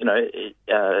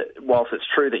whilst it's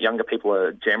true that younger people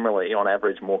are generally, on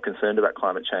average, more concerned about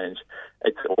climate change,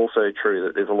 it's also true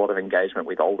that there's a lot of engagement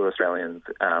with older Australians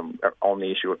on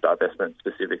the issue of divestment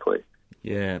specifically.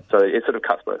 Yeah. So it sort of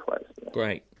cuts both ways. Yeah.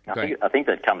 Great. I think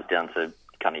that comes down to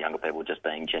kind of younger people just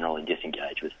being generally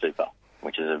disengaged with super,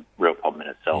 which is a real problem in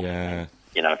itself. Yeah.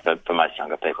 For most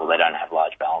younger people, they don't have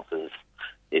large balances.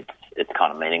 It's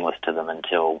kind of meaningless to them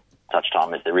until such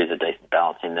time as there is a decent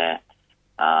balance in there,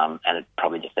 and it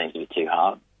probably just seems to be too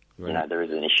hard. Right. There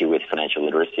is an issue with financial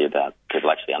literacy about people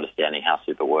actually understanding how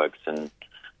super works, and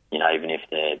even if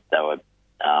they were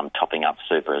topping up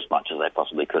super as much as they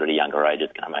possibly could at a younger age,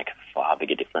 it's going to make a far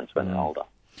bigger difference when they're older.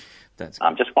 That's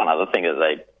just one other thing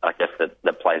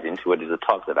that plays into it is the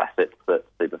types of assets that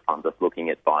super funds are looking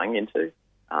at buying into.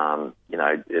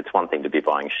 It's one thing to be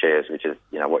buying shares, which is,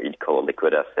 what you'd call a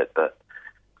liquid asset, but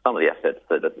some of the assets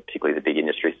that particularly the big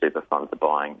industry super funds are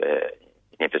buying, they're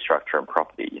infrastructure and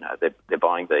property. They're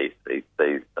buying these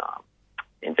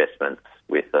investments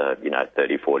with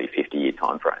 30, 40, 50-year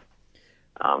time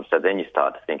frame. So then you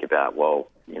start to think about,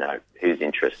 whose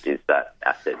interest is that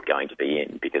asset going to be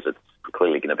in? Because it's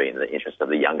clearly going to be in the interest of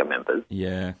the younger members.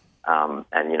 Yeah. And,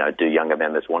 do younger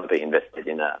members want to be invested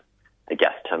in a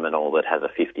gas terminal that has a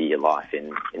 50-year life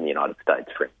in the United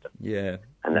States, for instance? Yeah.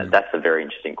 And that's a very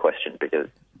interesting question because,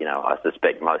 I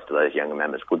suspect most of those younger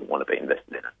members wouldn't want to be invested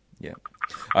in it. Yeah.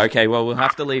 Okay, well, we'll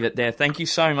have to leave it there. Thank you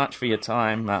so much for your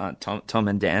time, Tom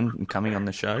and Dan, coming on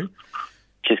the show.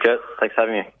 Cheers, Kurt. Thanks for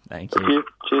having me. Thank you. Thank you.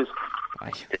 Cheers.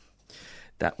 Bye.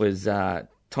 That was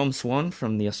Tom Swan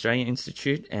from the Australian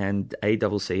Institute and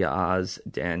ACCR's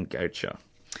Dan Gocher.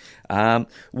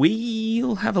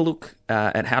 We'll have a look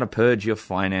at how to purge your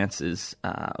finances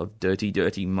of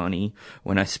dirty money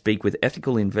when I speak with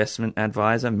ethical investment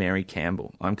advisor Mary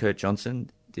Campbell. I'm Kurt Johnson.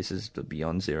 This is the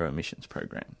Beyond Zero Emissions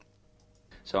program.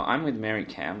 So I'm with Mary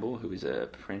Campbell, who is a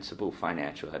principal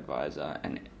financial advisor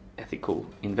and ethical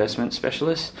investment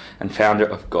specialist and founder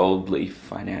of Gold Leaf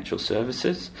Financial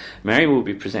Services. Mary will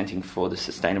be presenting for the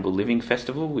Sustainable Living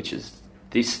Festival, which is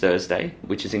this Thursday,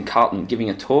 which is in Carlton, giving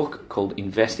a talk called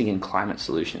Investing in Climate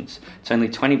Solutions. It's only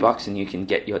 $20 and you can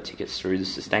get your tickets through the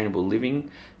Sustainable Living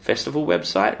Festival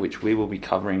website, which we will be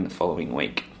covering the following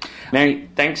week. Mary,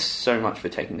 thanks so much for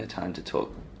taking the time to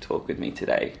talk with me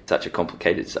today. Such a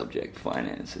complicated subject,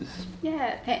 finances.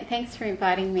 Yeah, thanks for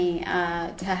inviting me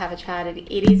to have a chat.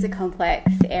 It is a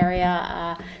complex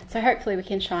area, so hopefully we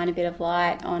can shine a bit of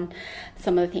light on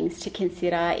some of the things to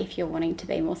consider if you're wanting to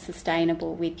be more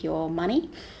sustainable with your money.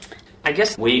 I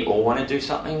guess we all want to do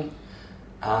something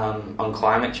on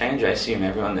climate change. I assume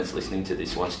everyone that's listening to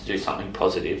this wants to do something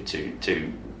positive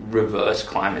to reverse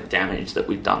climate damage that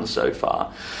we've done so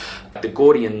far. The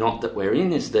Gordian knot that we're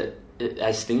in is that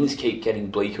as things keep getting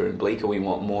bleaker and bleaker, we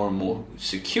want more and more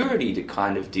security to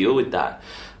kind of deal with that.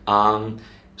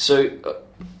 So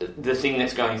the thing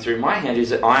that's going through my head is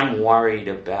that I'm worried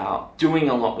about doing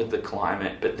a lot with the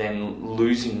climate, but then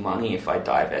losing money if I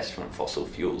divest from fossil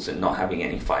fuels and not having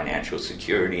any financial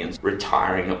security and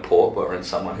retiring a pauper and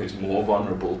someone who's more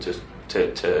vulnerable to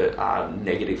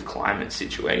negative climate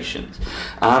situations.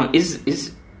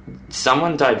 Is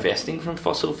someone divesting from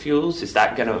fossil fuels, is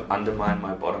that going to undermine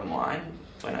my bottom line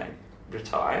when I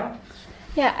retire?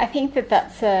 Yeah, I think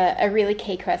that's a really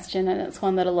key question, and it's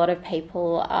one that a lot of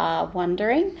people are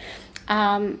wondering.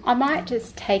 I might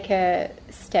just take a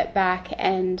step back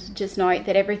and just note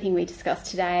that everything we discussed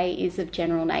today is of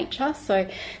general nature, so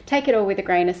take it all with a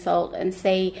grain of salt and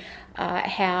see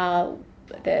how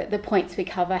the points we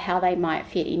cover, how they might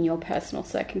fit in your personal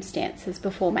circumstances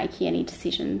before making any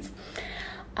decisions.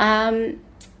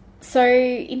 So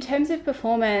in terms of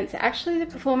performance, actually the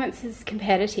performance is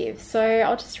competitive. So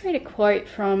I'll just read a quote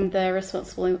from the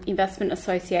Responsible Investment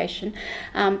Association.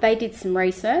 They did some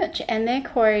research, and their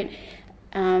quote,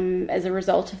 as a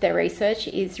result of their research,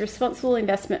 is responsible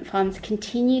investment funds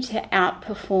continue to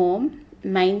outperform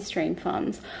mainstream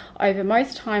funds over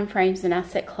most timeframes and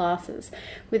asset classes,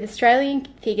 with Australian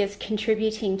figures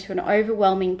contributing to an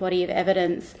overwhelming body of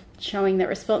evidence showing that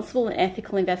responsible and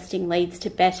ethical investing leads to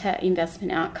better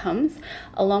investment outcomes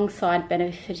alongside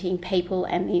benefiting people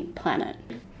and the planet.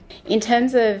 In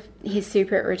terms of his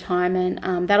super at retirement,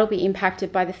 that'll be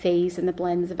impacted by the fees and the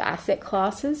blends of asset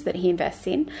classes that he invests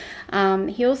in.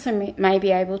 He also may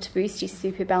be able to boost his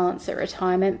super balance at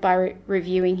retirement by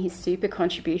reviewing his super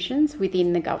contributions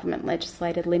within the government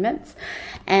legislated limits.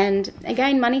 And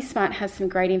again, Money Smart has some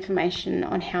great information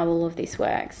on how all of this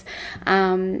works.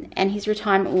 And his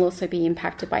retirement will also be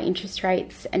impacted by interest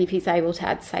rates and if he's able to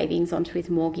add savings onto his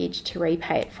mortgage to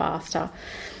repay it faster.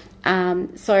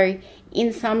 So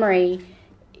in summary,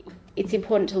 it's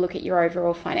important to look at your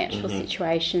overall financial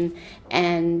situation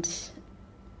and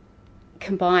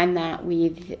combine that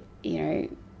with,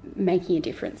 making a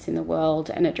difference in the world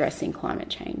and addressing climate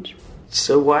change.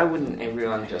 So why wouldn't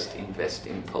everyone just invest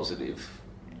in positive,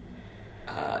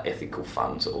 ethical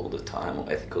funds all the time,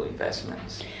 or ethical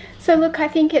investments? So look, I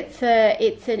think it's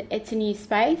a new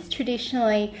space.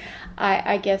 Traditionally,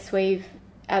 I guess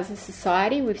as a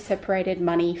society, we've separated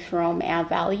money from our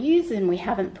values, and we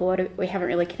haven't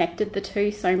really connected the two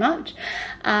so much.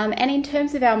 And in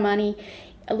terms of our money,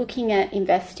 looking at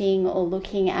investing or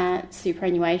looking at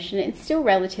superannuation, it's still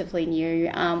relatively new.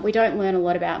 We don't learn a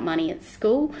lot about money at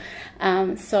school.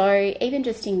 So even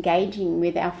just engaging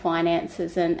with our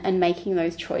finances and making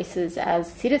those choices as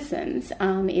citizens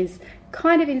is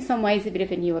kind of in some ways a bit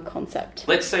of a newer concept.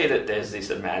 Let's say that there's this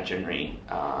imaginary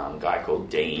guy called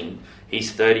Dean.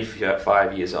 He's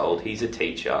 35 years old, he's a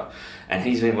teacher, and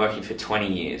he's been working for 20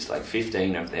 years, like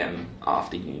 15 of them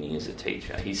after uni as a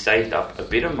teacher. He's saved up a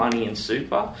bit of money in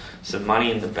super, some money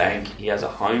in the bank, he has a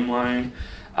home loan.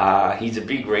 He's a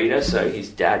big reader, so his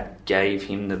dad gave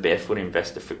him the Barefoot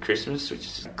Investor for Christmas, which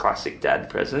is a classic dad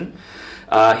present.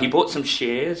 He bought some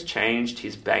shares, changed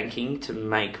his banking to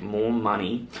make more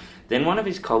money. Then one of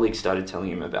his colleagues started telling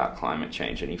him about climate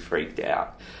change and he freaked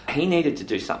out. He needed to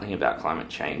do something about climate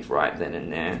change right then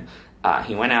and there.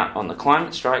 He went out on the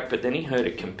climate strike, but then he heard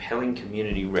a compelling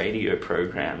community radio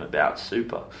program about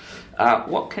super.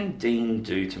 What can Dean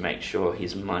do to make sure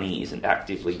his money isn't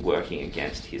actively working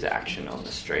against his action on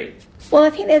the street? Well, I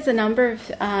think there's a number of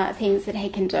things that he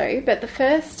can do, but the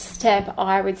first step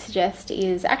I would suggest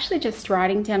is actually just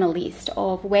writing down a list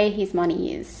of where his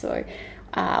money is. So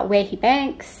where he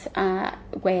banks,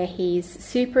 where his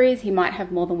super is. He might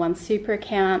have more than one super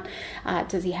account.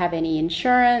 Does he have any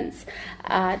insurance?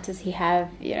 Does he have,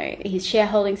 his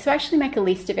shareholding? So actually make a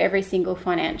list of every single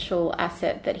financial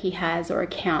asset that he has or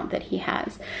account that he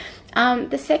has.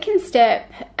 The second step,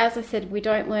 as I said, we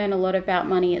don't learn a lot about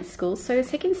money at school. So the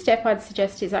second step I'd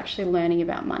suggest is actually learning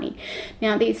about money.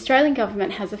 Now, the Australian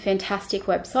government has a fantastic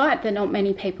website that not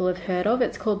many people have heard of.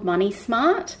 It's called Money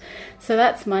Smart. So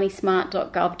that's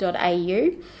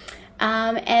moneysmart.gov.au.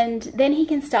 And then he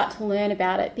can start to learn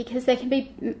about it because there can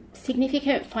be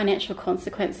significant financial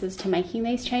consequences to making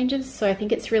these changes. So I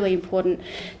think it's really important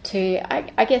to,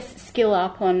 I guess, skill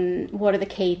up on what are the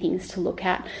key things to look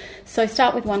at. So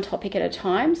start with one topic at a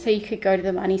time. So you could go to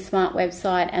the Money Smart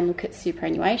website and look at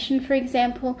superannuation, for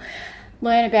example.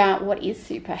 Learn about what is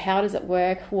super, how does it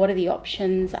work, what are the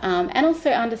options, and also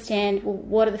understand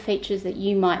what are the features that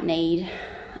you might need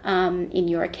in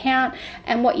your account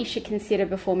and what you should consider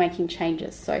before making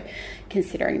changes. So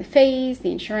considering the fees,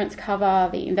 the insurance cover,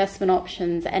 the investment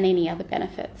options and any other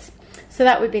benefits. So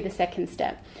that would be the second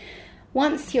step.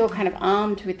 Once you're kind of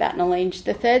armed with that knowledge,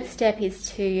 the third step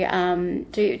is to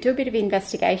do a bit of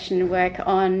investigation work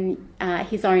on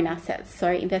his own assets.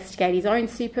 So investigate his own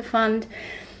super fund,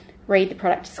 read the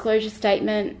product disclosure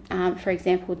statement. For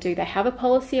example, do they have a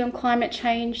policy on climate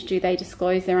change? Do they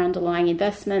disclose their underlying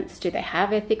investments? Do they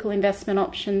have ethical investment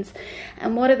options?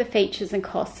 And what are the features and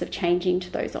costs of changing to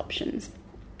those options?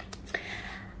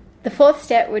 The fourth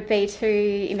step would be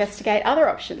to investigate other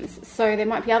options. So there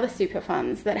might be other super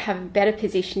funds that have a better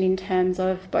position in terms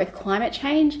of both climate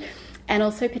change and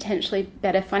also potentially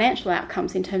better financial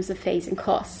outcomes in terms of fees and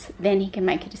costs. Then he can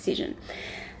make a decision.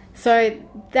 So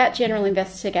that general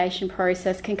investigation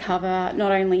process can cover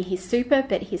not only his super,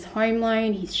 but his home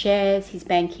loan, his shares, his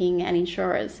banking and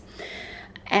insurers.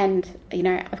 And,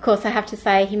 of course, I have to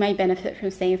say he may benefit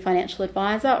from seeing a financial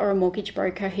advisor or a mortgage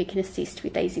broker who can assist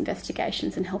with these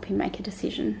investigations and help him make a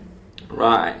decision.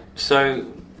 Right. So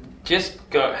just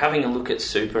having a look at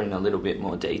super in a little bit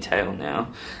more detail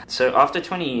now. So after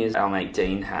 20 years, our mate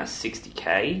Dean has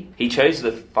 60k. He chose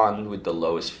the fund with the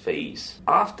lowest fees.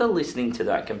 After listening to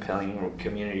that compelling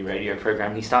community radio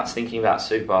program, he starts thinking about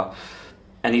super.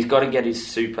 and he's got to get his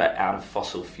super out of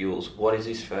fossil fuels. What is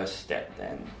his first step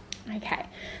then? Okay,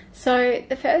 so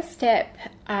the first step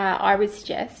I would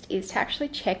suggest is to actually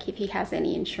check if he has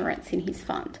any insurance in his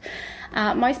fund.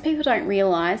 Most people don't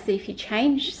realise that if you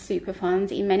change super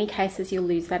funds, in many cases you'll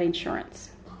lose that insurance.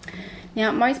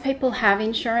 Now, most people have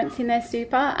insurance in their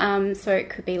super, so it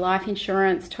could be life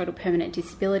insurance, total permanent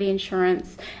disability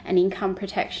insurance, and income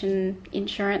protection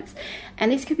insurance.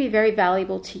 And this could be very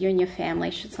valuable to you and your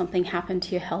family should something happen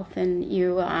to your health and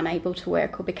you are unable to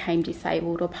work or became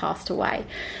disabled or passed away.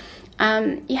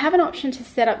 You have an option to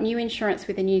set up new insurance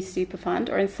with a new super fund,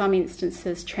 or in some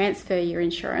instances transfer your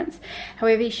insurance.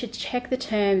 However, you should check the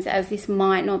terms, as this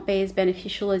might not be as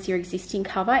beneficial as your existing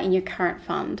cover in your current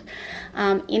fund.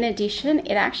 In addition,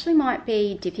 it actually might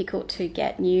be difficult to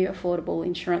get new affordable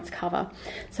insurance cover,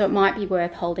 so it might be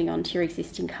worth holding on to your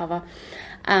existing cover.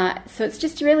 So it's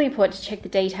just really important to check the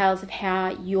details of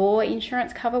how your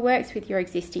insurance cover works with your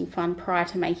existing fund prior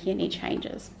to making any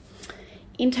changes.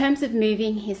 In terms of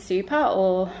moving his super,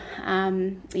 or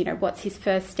what's his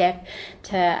first step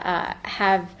to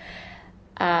have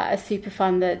a super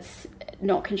fund that's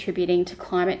not contributing to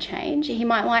climate change, he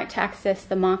might like to access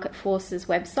the Market Forces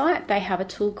website. They have a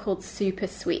tool called Super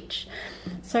Switch.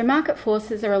 So Market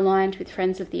Forces are aligned with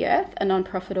Friends of the Earth, a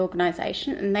non-profit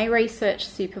organisation, and they research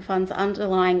super funds'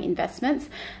 underlying investments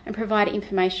and provide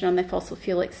information on their fossil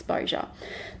fuel exposure.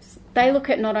 They look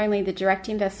at not only the direct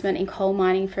investment in coal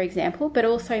mining, for example, but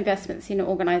also investments in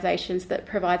organisations that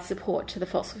provide support to the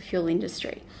fossil fuel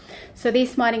industry. So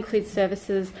this might include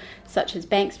services such as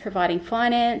banks providing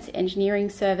finance, engineering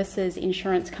services,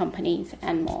 insurance companies,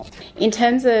 and more. In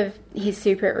terms of his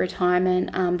super at retirement,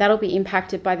 that'll be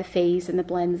impacted by the fees and the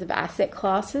blends of asset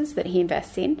classes that he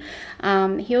invests in.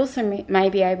 He also may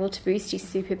be able to boost his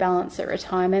super balance at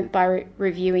retirement by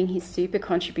reviewing his super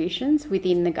contributions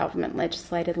within the government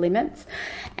legislated limits.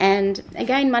 And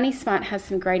again, MoneySmart has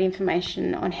some great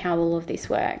information on how all of this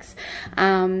works.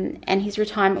 And his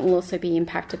retirement will also be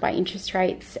impacted by interest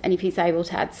rates, and if he's able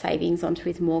to add savings onto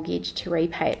his mortgage to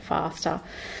repay it faster.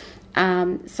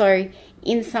 So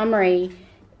in summary,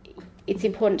 it's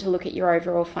important to look at your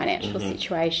overall financial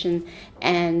situation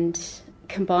and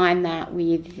combine that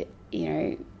with,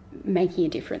 making a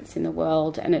difference in the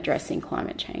world and addressing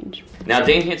climate change. Now,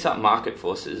 Dean hits up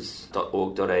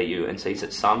marketforces.org.au and sees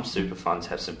that some super funds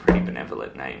have some pretty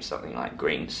benevolent names, something like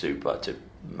Green Super, to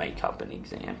make up an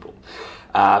example.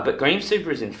 But Green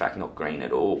Super is in fact not green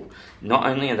at all. Not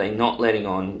only are they not letting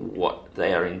on what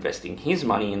they are investing his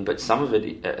money in, but some of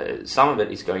it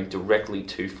is going directly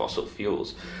to fossil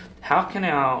fuels. How can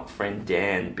our friend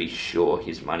Dan be sure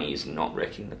his money is not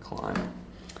wrecking the climate?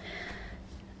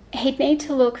 He'd need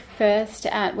to look first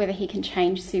at whether he can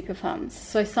change super funds.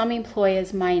 So some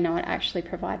employers may not actually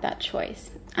provide that choice.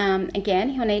 Again,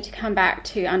 he'll need to come back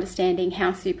to understanding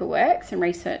how super works and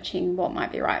researching what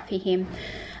might be right for him.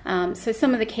 So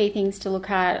some of the key things to look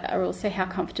at are also how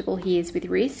comfortable he is with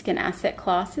risk and asset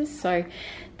classes. So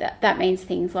that means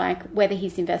things like whether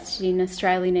he's invested in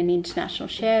Australian and international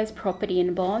shares, property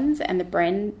and bonds, and the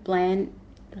blend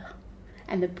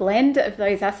of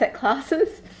those asset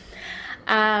classes.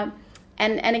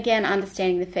 And again,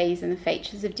 understanding the fees and the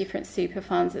features of different super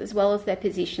funds, as well as their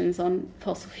positions on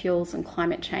fossil fuels and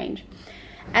climate change.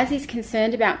 As he's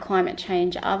concerned about climate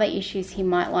change, other issues he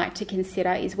might like to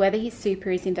consider is whether his super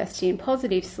is invested in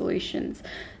positive solutions,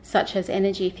 such as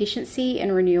energy efficiency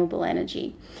and renewable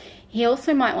energy. He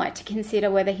also might like to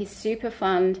consider whether his super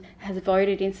fund has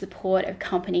voted in support of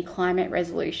company climate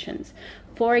resolutions.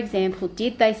 For example,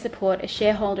 did they support a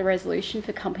shareholder resolution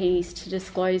for companies to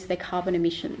disclose their carbon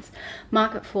emissions?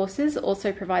 Market Forces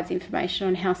also provides information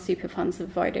on how super funds have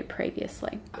voted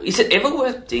previously. Is it ever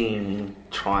worth Dean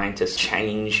trying to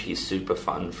change his super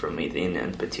fund from within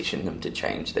and petition them to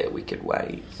change their wicked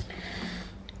ways?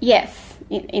 Yes,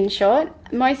 in short,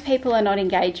 most people are not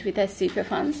engaged with their super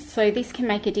funds, so this can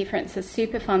make a difference as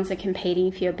super funds are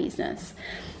competing for your business.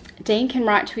 Dean can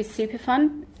write to his super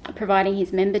fund, providing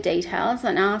his member details,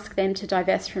 and ask them to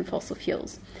divest from fossil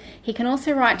fuels. He can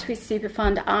also write to his super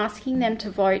fund asking them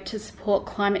to vote to support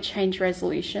climate change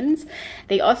resolutions.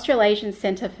 The Australasian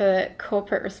Centre for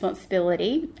Corporate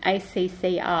Responsibility,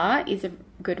 ACCR, is a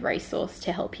good resource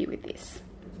to help you with this.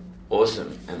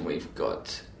 Awesome, and we've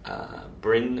got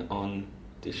Bryn on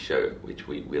this show, which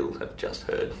we will have just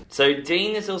heard. So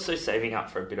Dean is also saving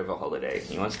up for a bit of a holiday.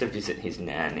 He wants to visit his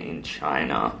nan in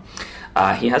China.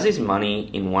 He has his money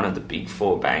in one of the big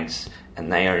four banks,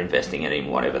 and they are investing it in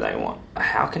whatever they want.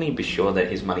 How can he be sure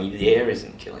that his money there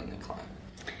isn't killing the climate?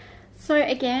 So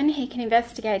again, he can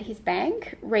investigate his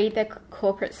bank, read the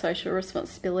corporate social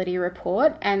responsibility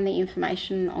report and the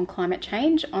information on climate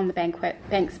change on the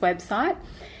bank's website.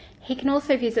 He can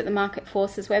also visit the Market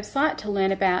Forces website to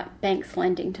learn about banks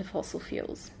lending to fossil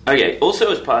fuels. Okay,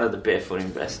 also as part of the Barefoot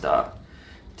Investor,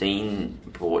 Dean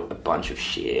bought a bunch of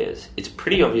shares. It's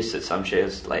pretty obvious that some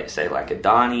shares, like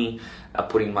Adani, are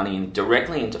putting money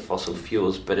directly into fossil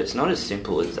fuels, but it's not as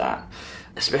simple as that.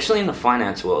 Especially in the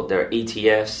finance world, there are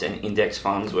ETFs and index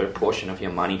funds where a portion of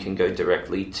your money can go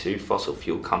directly to fossil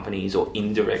fuel companies or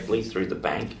indirectly through the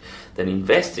bank that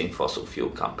invests in fossil fuel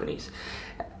companies.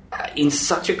 In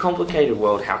such a complicated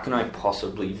world, how can I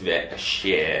possibly vet a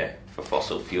share for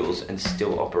fossil fuels and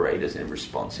still operate as a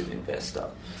responsive investor?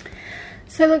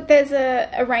 So look, there's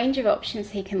a range of options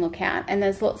he can look at, and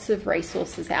there's lots of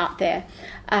resources out there.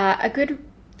 A good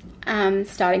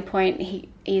starting point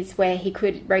is where he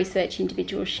could research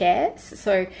individual shares.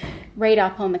 So read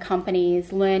up on the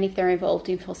companies, learn if they're involved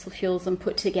in fossil fuels, and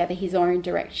put together his own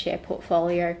direct share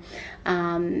portfolio.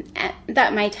 And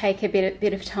that may take a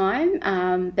bit of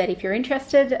time, but if you're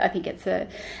interested, I think it's a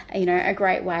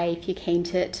great way if you're keen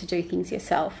to do things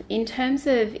yourself. In terms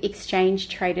of exchange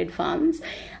traded funds,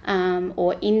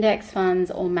 or index funds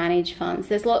or managed funds,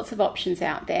 there's lots of options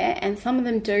out there, and some of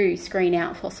them do screen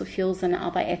out fossil fuels and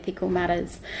other ethical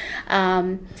matters.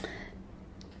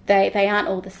 They aren't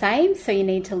all the same, so you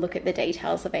need to look at the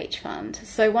details of each fund.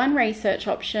 So one research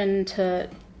option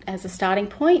as a starting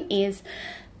point is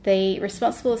the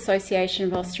Responsible Association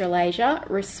of Australasia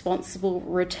Responsible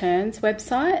Returns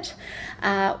website,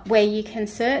 where you can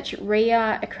search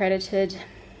RIA accredited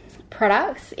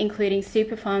products, including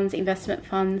super funds, investment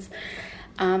funds,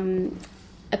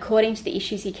 according to the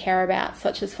issues you care about,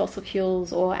 such as fossil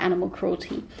fuels or animal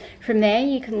cruelty. From there,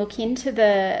 you can look into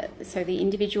the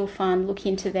individual fund, look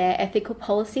into their ethical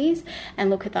policies, and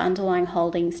look at the underlying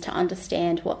holdings to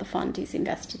understand what the fund is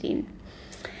invested in.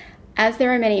 As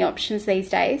there are many options these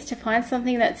days, to find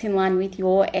something that's in line with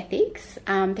your ethics,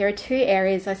 there are two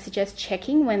areas I suggest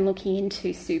checking when looking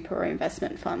into super or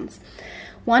investment funds.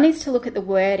 One is to look at the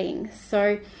wording.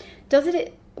 So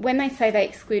when they say they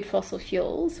exclude fossil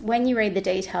fuels, when you read the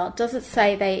detail, does it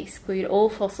say they exclude all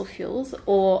fossil fuels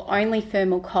or only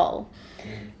thermal coal?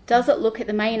 Does it look at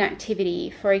the main activity,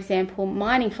 for example,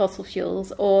 mining fossil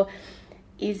fuels, or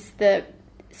is the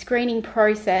screening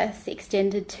process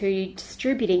extended to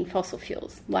distributing fossil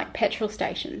fuels, like petrol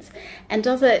stations? And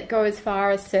does it go as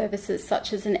far as services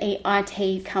such as an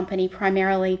IT company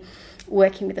primarily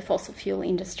working with the fossil fuel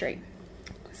industry?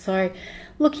 So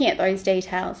looking at those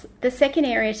details. The second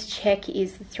area to check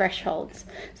is the thresholds.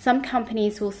 Some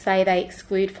companies will say they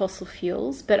exclude fossil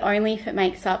fuels, but only if it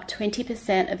makes up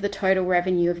 20% of the total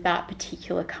revenue of that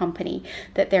particular company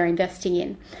that they're investing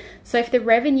in. So if the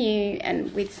revenue,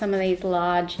 and with some of these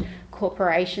large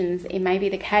corporations, it may be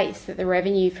the case that the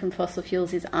revenue from fossil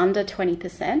fuels is under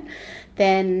 20%,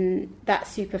 then that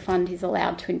super fund is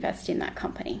allowed to invest in that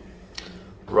company.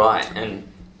 Right,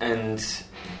 and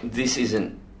this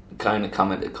isn't going to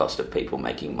come at the cost of people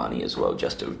making money as well,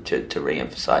 just to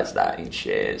re-emphasise that in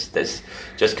shares. Just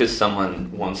because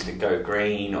someone wants to go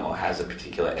green or has a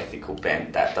particular ethical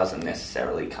bent, that doesn't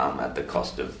necessarily come at the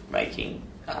cost of making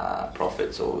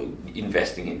profits or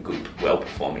investing in good,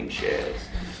 well-performing shares.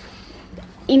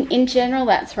 In general,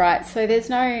 that's right. So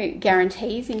there's no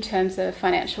guarantees in terms of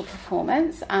financial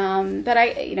performance, but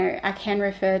I can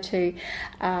refer to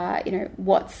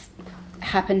what's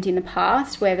happened in the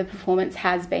past where the performance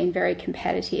has been very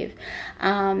competitive.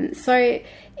 So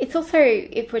it's also,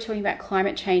 if we're talking about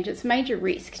climate change, it's a major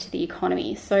risk to the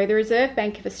economy. So the Reserve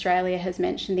Bank of Australia has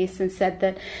mentioned this and said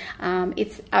that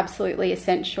it's absolutely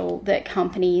essential that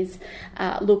companies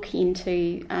look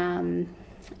into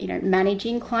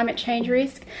managing climate change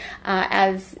risk,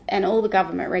 and all the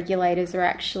government regulators are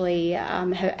actually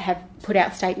have put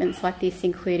out statements like this,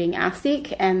 including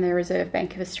ASIC and the Reserve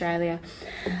Bank of Australia.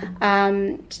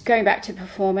 Going back to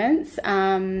performance,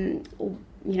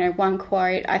 one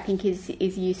quote I think is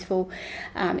useful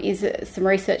is some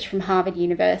research from Harvard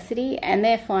University, and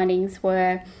their findings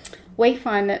were: we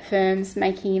find that firms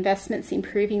making investments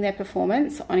improving their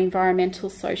performance on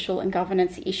environmental, social and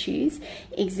governance issues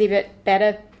exhibit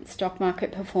better stock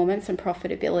market performance and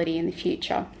profitability in the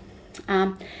future.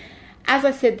 As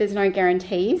I said, there's no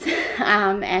guarantees,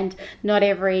 and not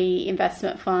every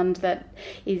investment fund that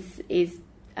is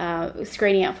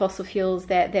screening out fossil fuels,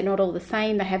 they're not all the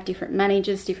same. They have different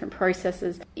managers, different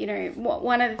processes.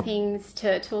 One of the things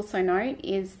to also note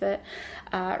is that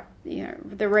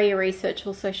the RIA research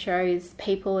also shows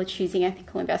people are choosing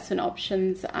ethical investment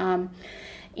options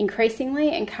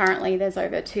increasingly, and currently there's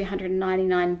over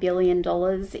 $299 billion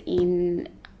in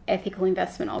ethical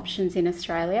investment options in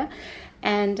Australia.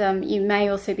 And you may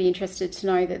also be interested to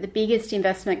know that the biggest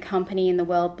investment company in the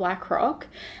world, BlackRock,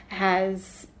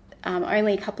 has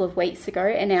only a couple of weeks ago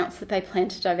announced that they plan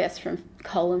to divest from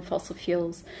coal and fossil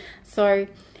fuels. So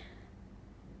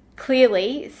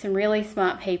clearly, some really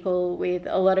smart people with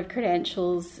a lot of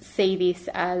credentials see this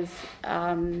as,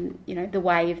 the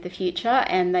way of the future,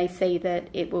 and they see that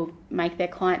it will make their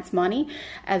clients money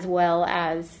as well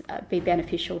as be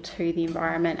beneficial to the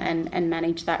environment and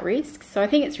manage that risk. So I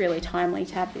think it's really timely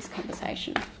to have this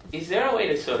conversation. Is there a way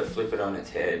to sort of flip it on its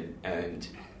head, and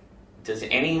does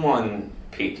anyone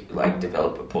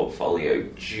develop a portfolio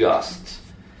just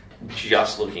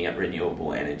looking at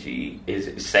renewable energy?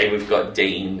 Say we've got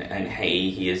Dean and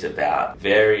he hears about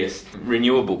various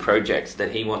renewable projects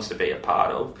that he wants to be a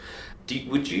part of.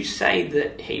 Would you say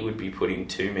that he would be putting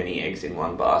too many eggs in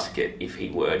one basket if he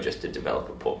were just to develop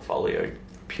a portfolio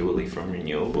purely from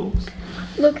renewables?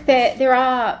 Look, there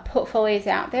are portfolios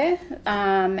out there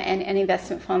and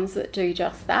investment funds that do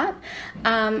just that.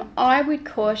 I would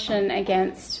caution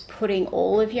against putting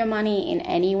all of your money in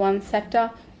any one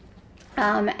sector.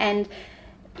 And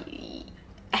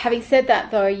having said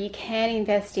that, though, you can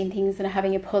invest in things that are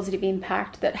having a positive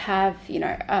impact that have,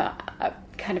 a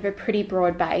kind of a pretty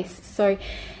broad base. So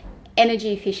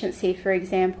energy efficiency, for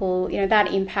example,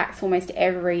 that impacts almost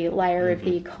every layer of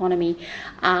the economy.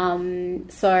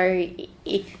 So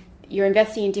if you're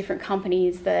investing in different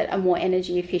companies that are more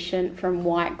energy efficient, from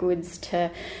white goods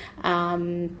to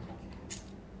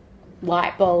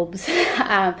light bulbs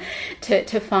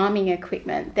to farming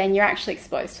equipment, then you're actually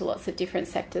exposed to lots of different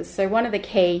sectors. So one of the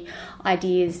key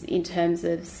ideas in terms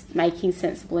of making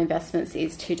sensible investments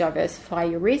is to diversify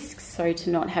your risks, so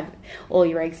to not have all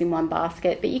your eggs in one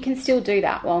basket, but you can still do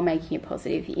that while making a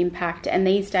positive impact. And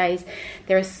these days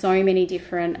there are so many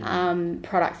different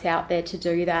products out there to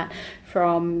do that,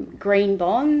 from green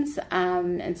bonds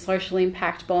and social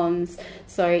impact bonds,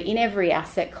 so in every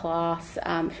asset class,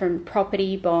 from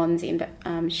property bonds,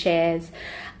 shares,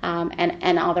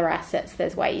 and other assets,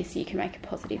 there's ways you can make a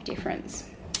positive difference.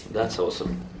 That's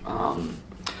awesome.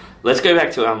 Let's go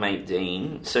back to our mate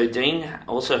Dean. So Dean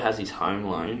also has his home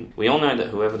loan. We all know that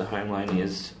whoever the home loan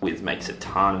is with makes a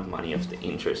ton of money off the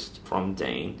interest from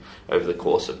Dean over the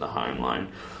course of the home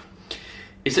loan.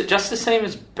 Is it just the same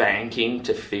as banking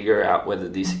to figure out whether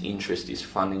this interest is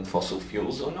funding fossil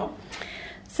fuels or not?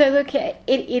 So look, it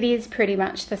is pretty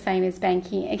much the same as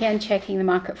banking. Again, checking the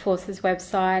Market Forces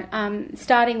website,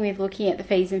 starting with looking at the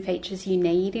fees and features you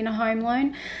need in a home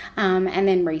loan, and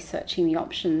then researching the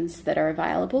options that are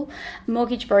available. A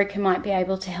mortgage broker might be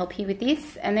able to help you with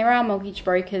this, and there are mortgage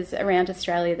brokers around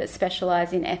Australia that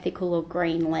specialise in ethical or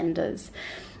green lenders.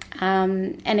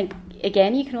 And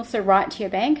again, you can also write to your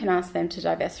bank and ask them to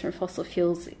divest from fossil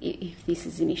fuels if this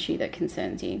is an issue that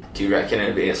concerns you. Do you reckon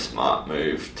it'd be a smart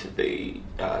move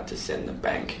to send the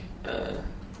bank an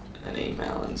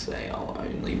email and say, I'll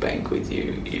only bank with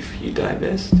you if you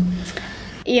divest?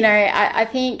 I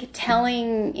think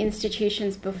telling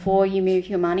institutions before you move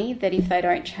your money that if they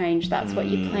don't change, that's what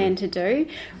you plan to do,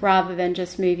 rather than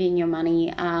just moving your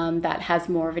money that has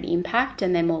more of an impact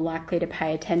and they're more likely to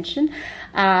pay attention.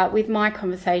 With my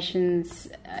conversations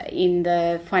in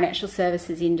the financial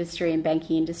services industry and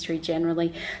banking industry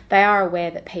generally, they are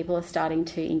aware that people are starting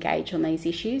to engage on these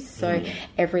issues, so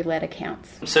every letter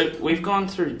counts. So we've gone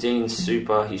through Dean's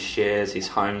super, his shares, his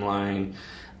home loan.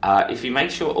 If you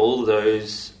make sure all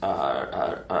those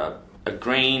are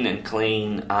green and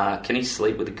clean, can he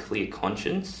sleep with a clear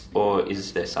conscience, or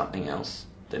is there something else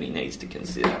that he needs to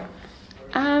consider?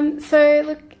 So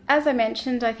look, as I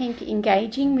mentioned, I think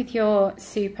engaging with your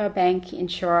super, bank,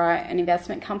 insurer and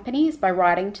investment companies by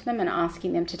writing to them and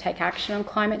asking them to take action on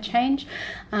climate change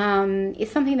is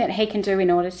something that he can do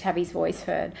in order to have his voice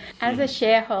heard. As a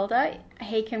shareholder,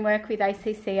 he can work with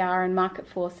ACCR and Market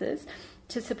Forces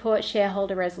to support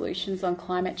shareholder resolutions on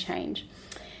climate change.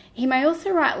 He may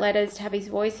also write letters to have his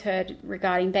voice heard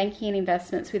regarding banking and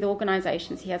investments with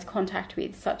organisations he has contact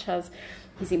with, such as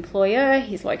his employer,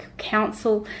 his local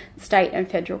council, state and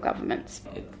federal governments.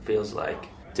 It feels like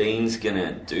Dean's going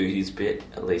to do his bit,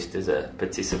 at least as a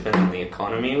participant in the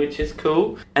economy, which is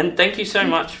cool. And thank you so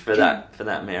much for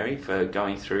that, Mary, for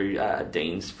going through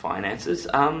Dean's finances.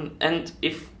 And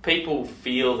if people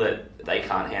feel that they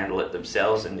can't handle it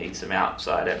themselves and need some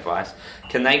outside advice,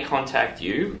 can they contact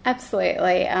you?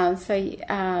 Absolutely.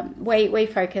 We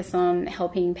focus on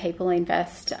helping people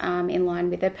invest in line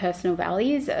with their personal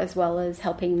values, as well as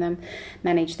helping them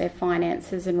manage their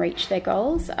finances and reach their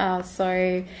goals.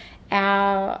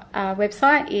 Our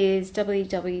website is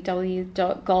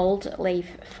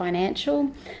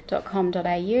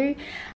www.goldleaffinancial.com.au.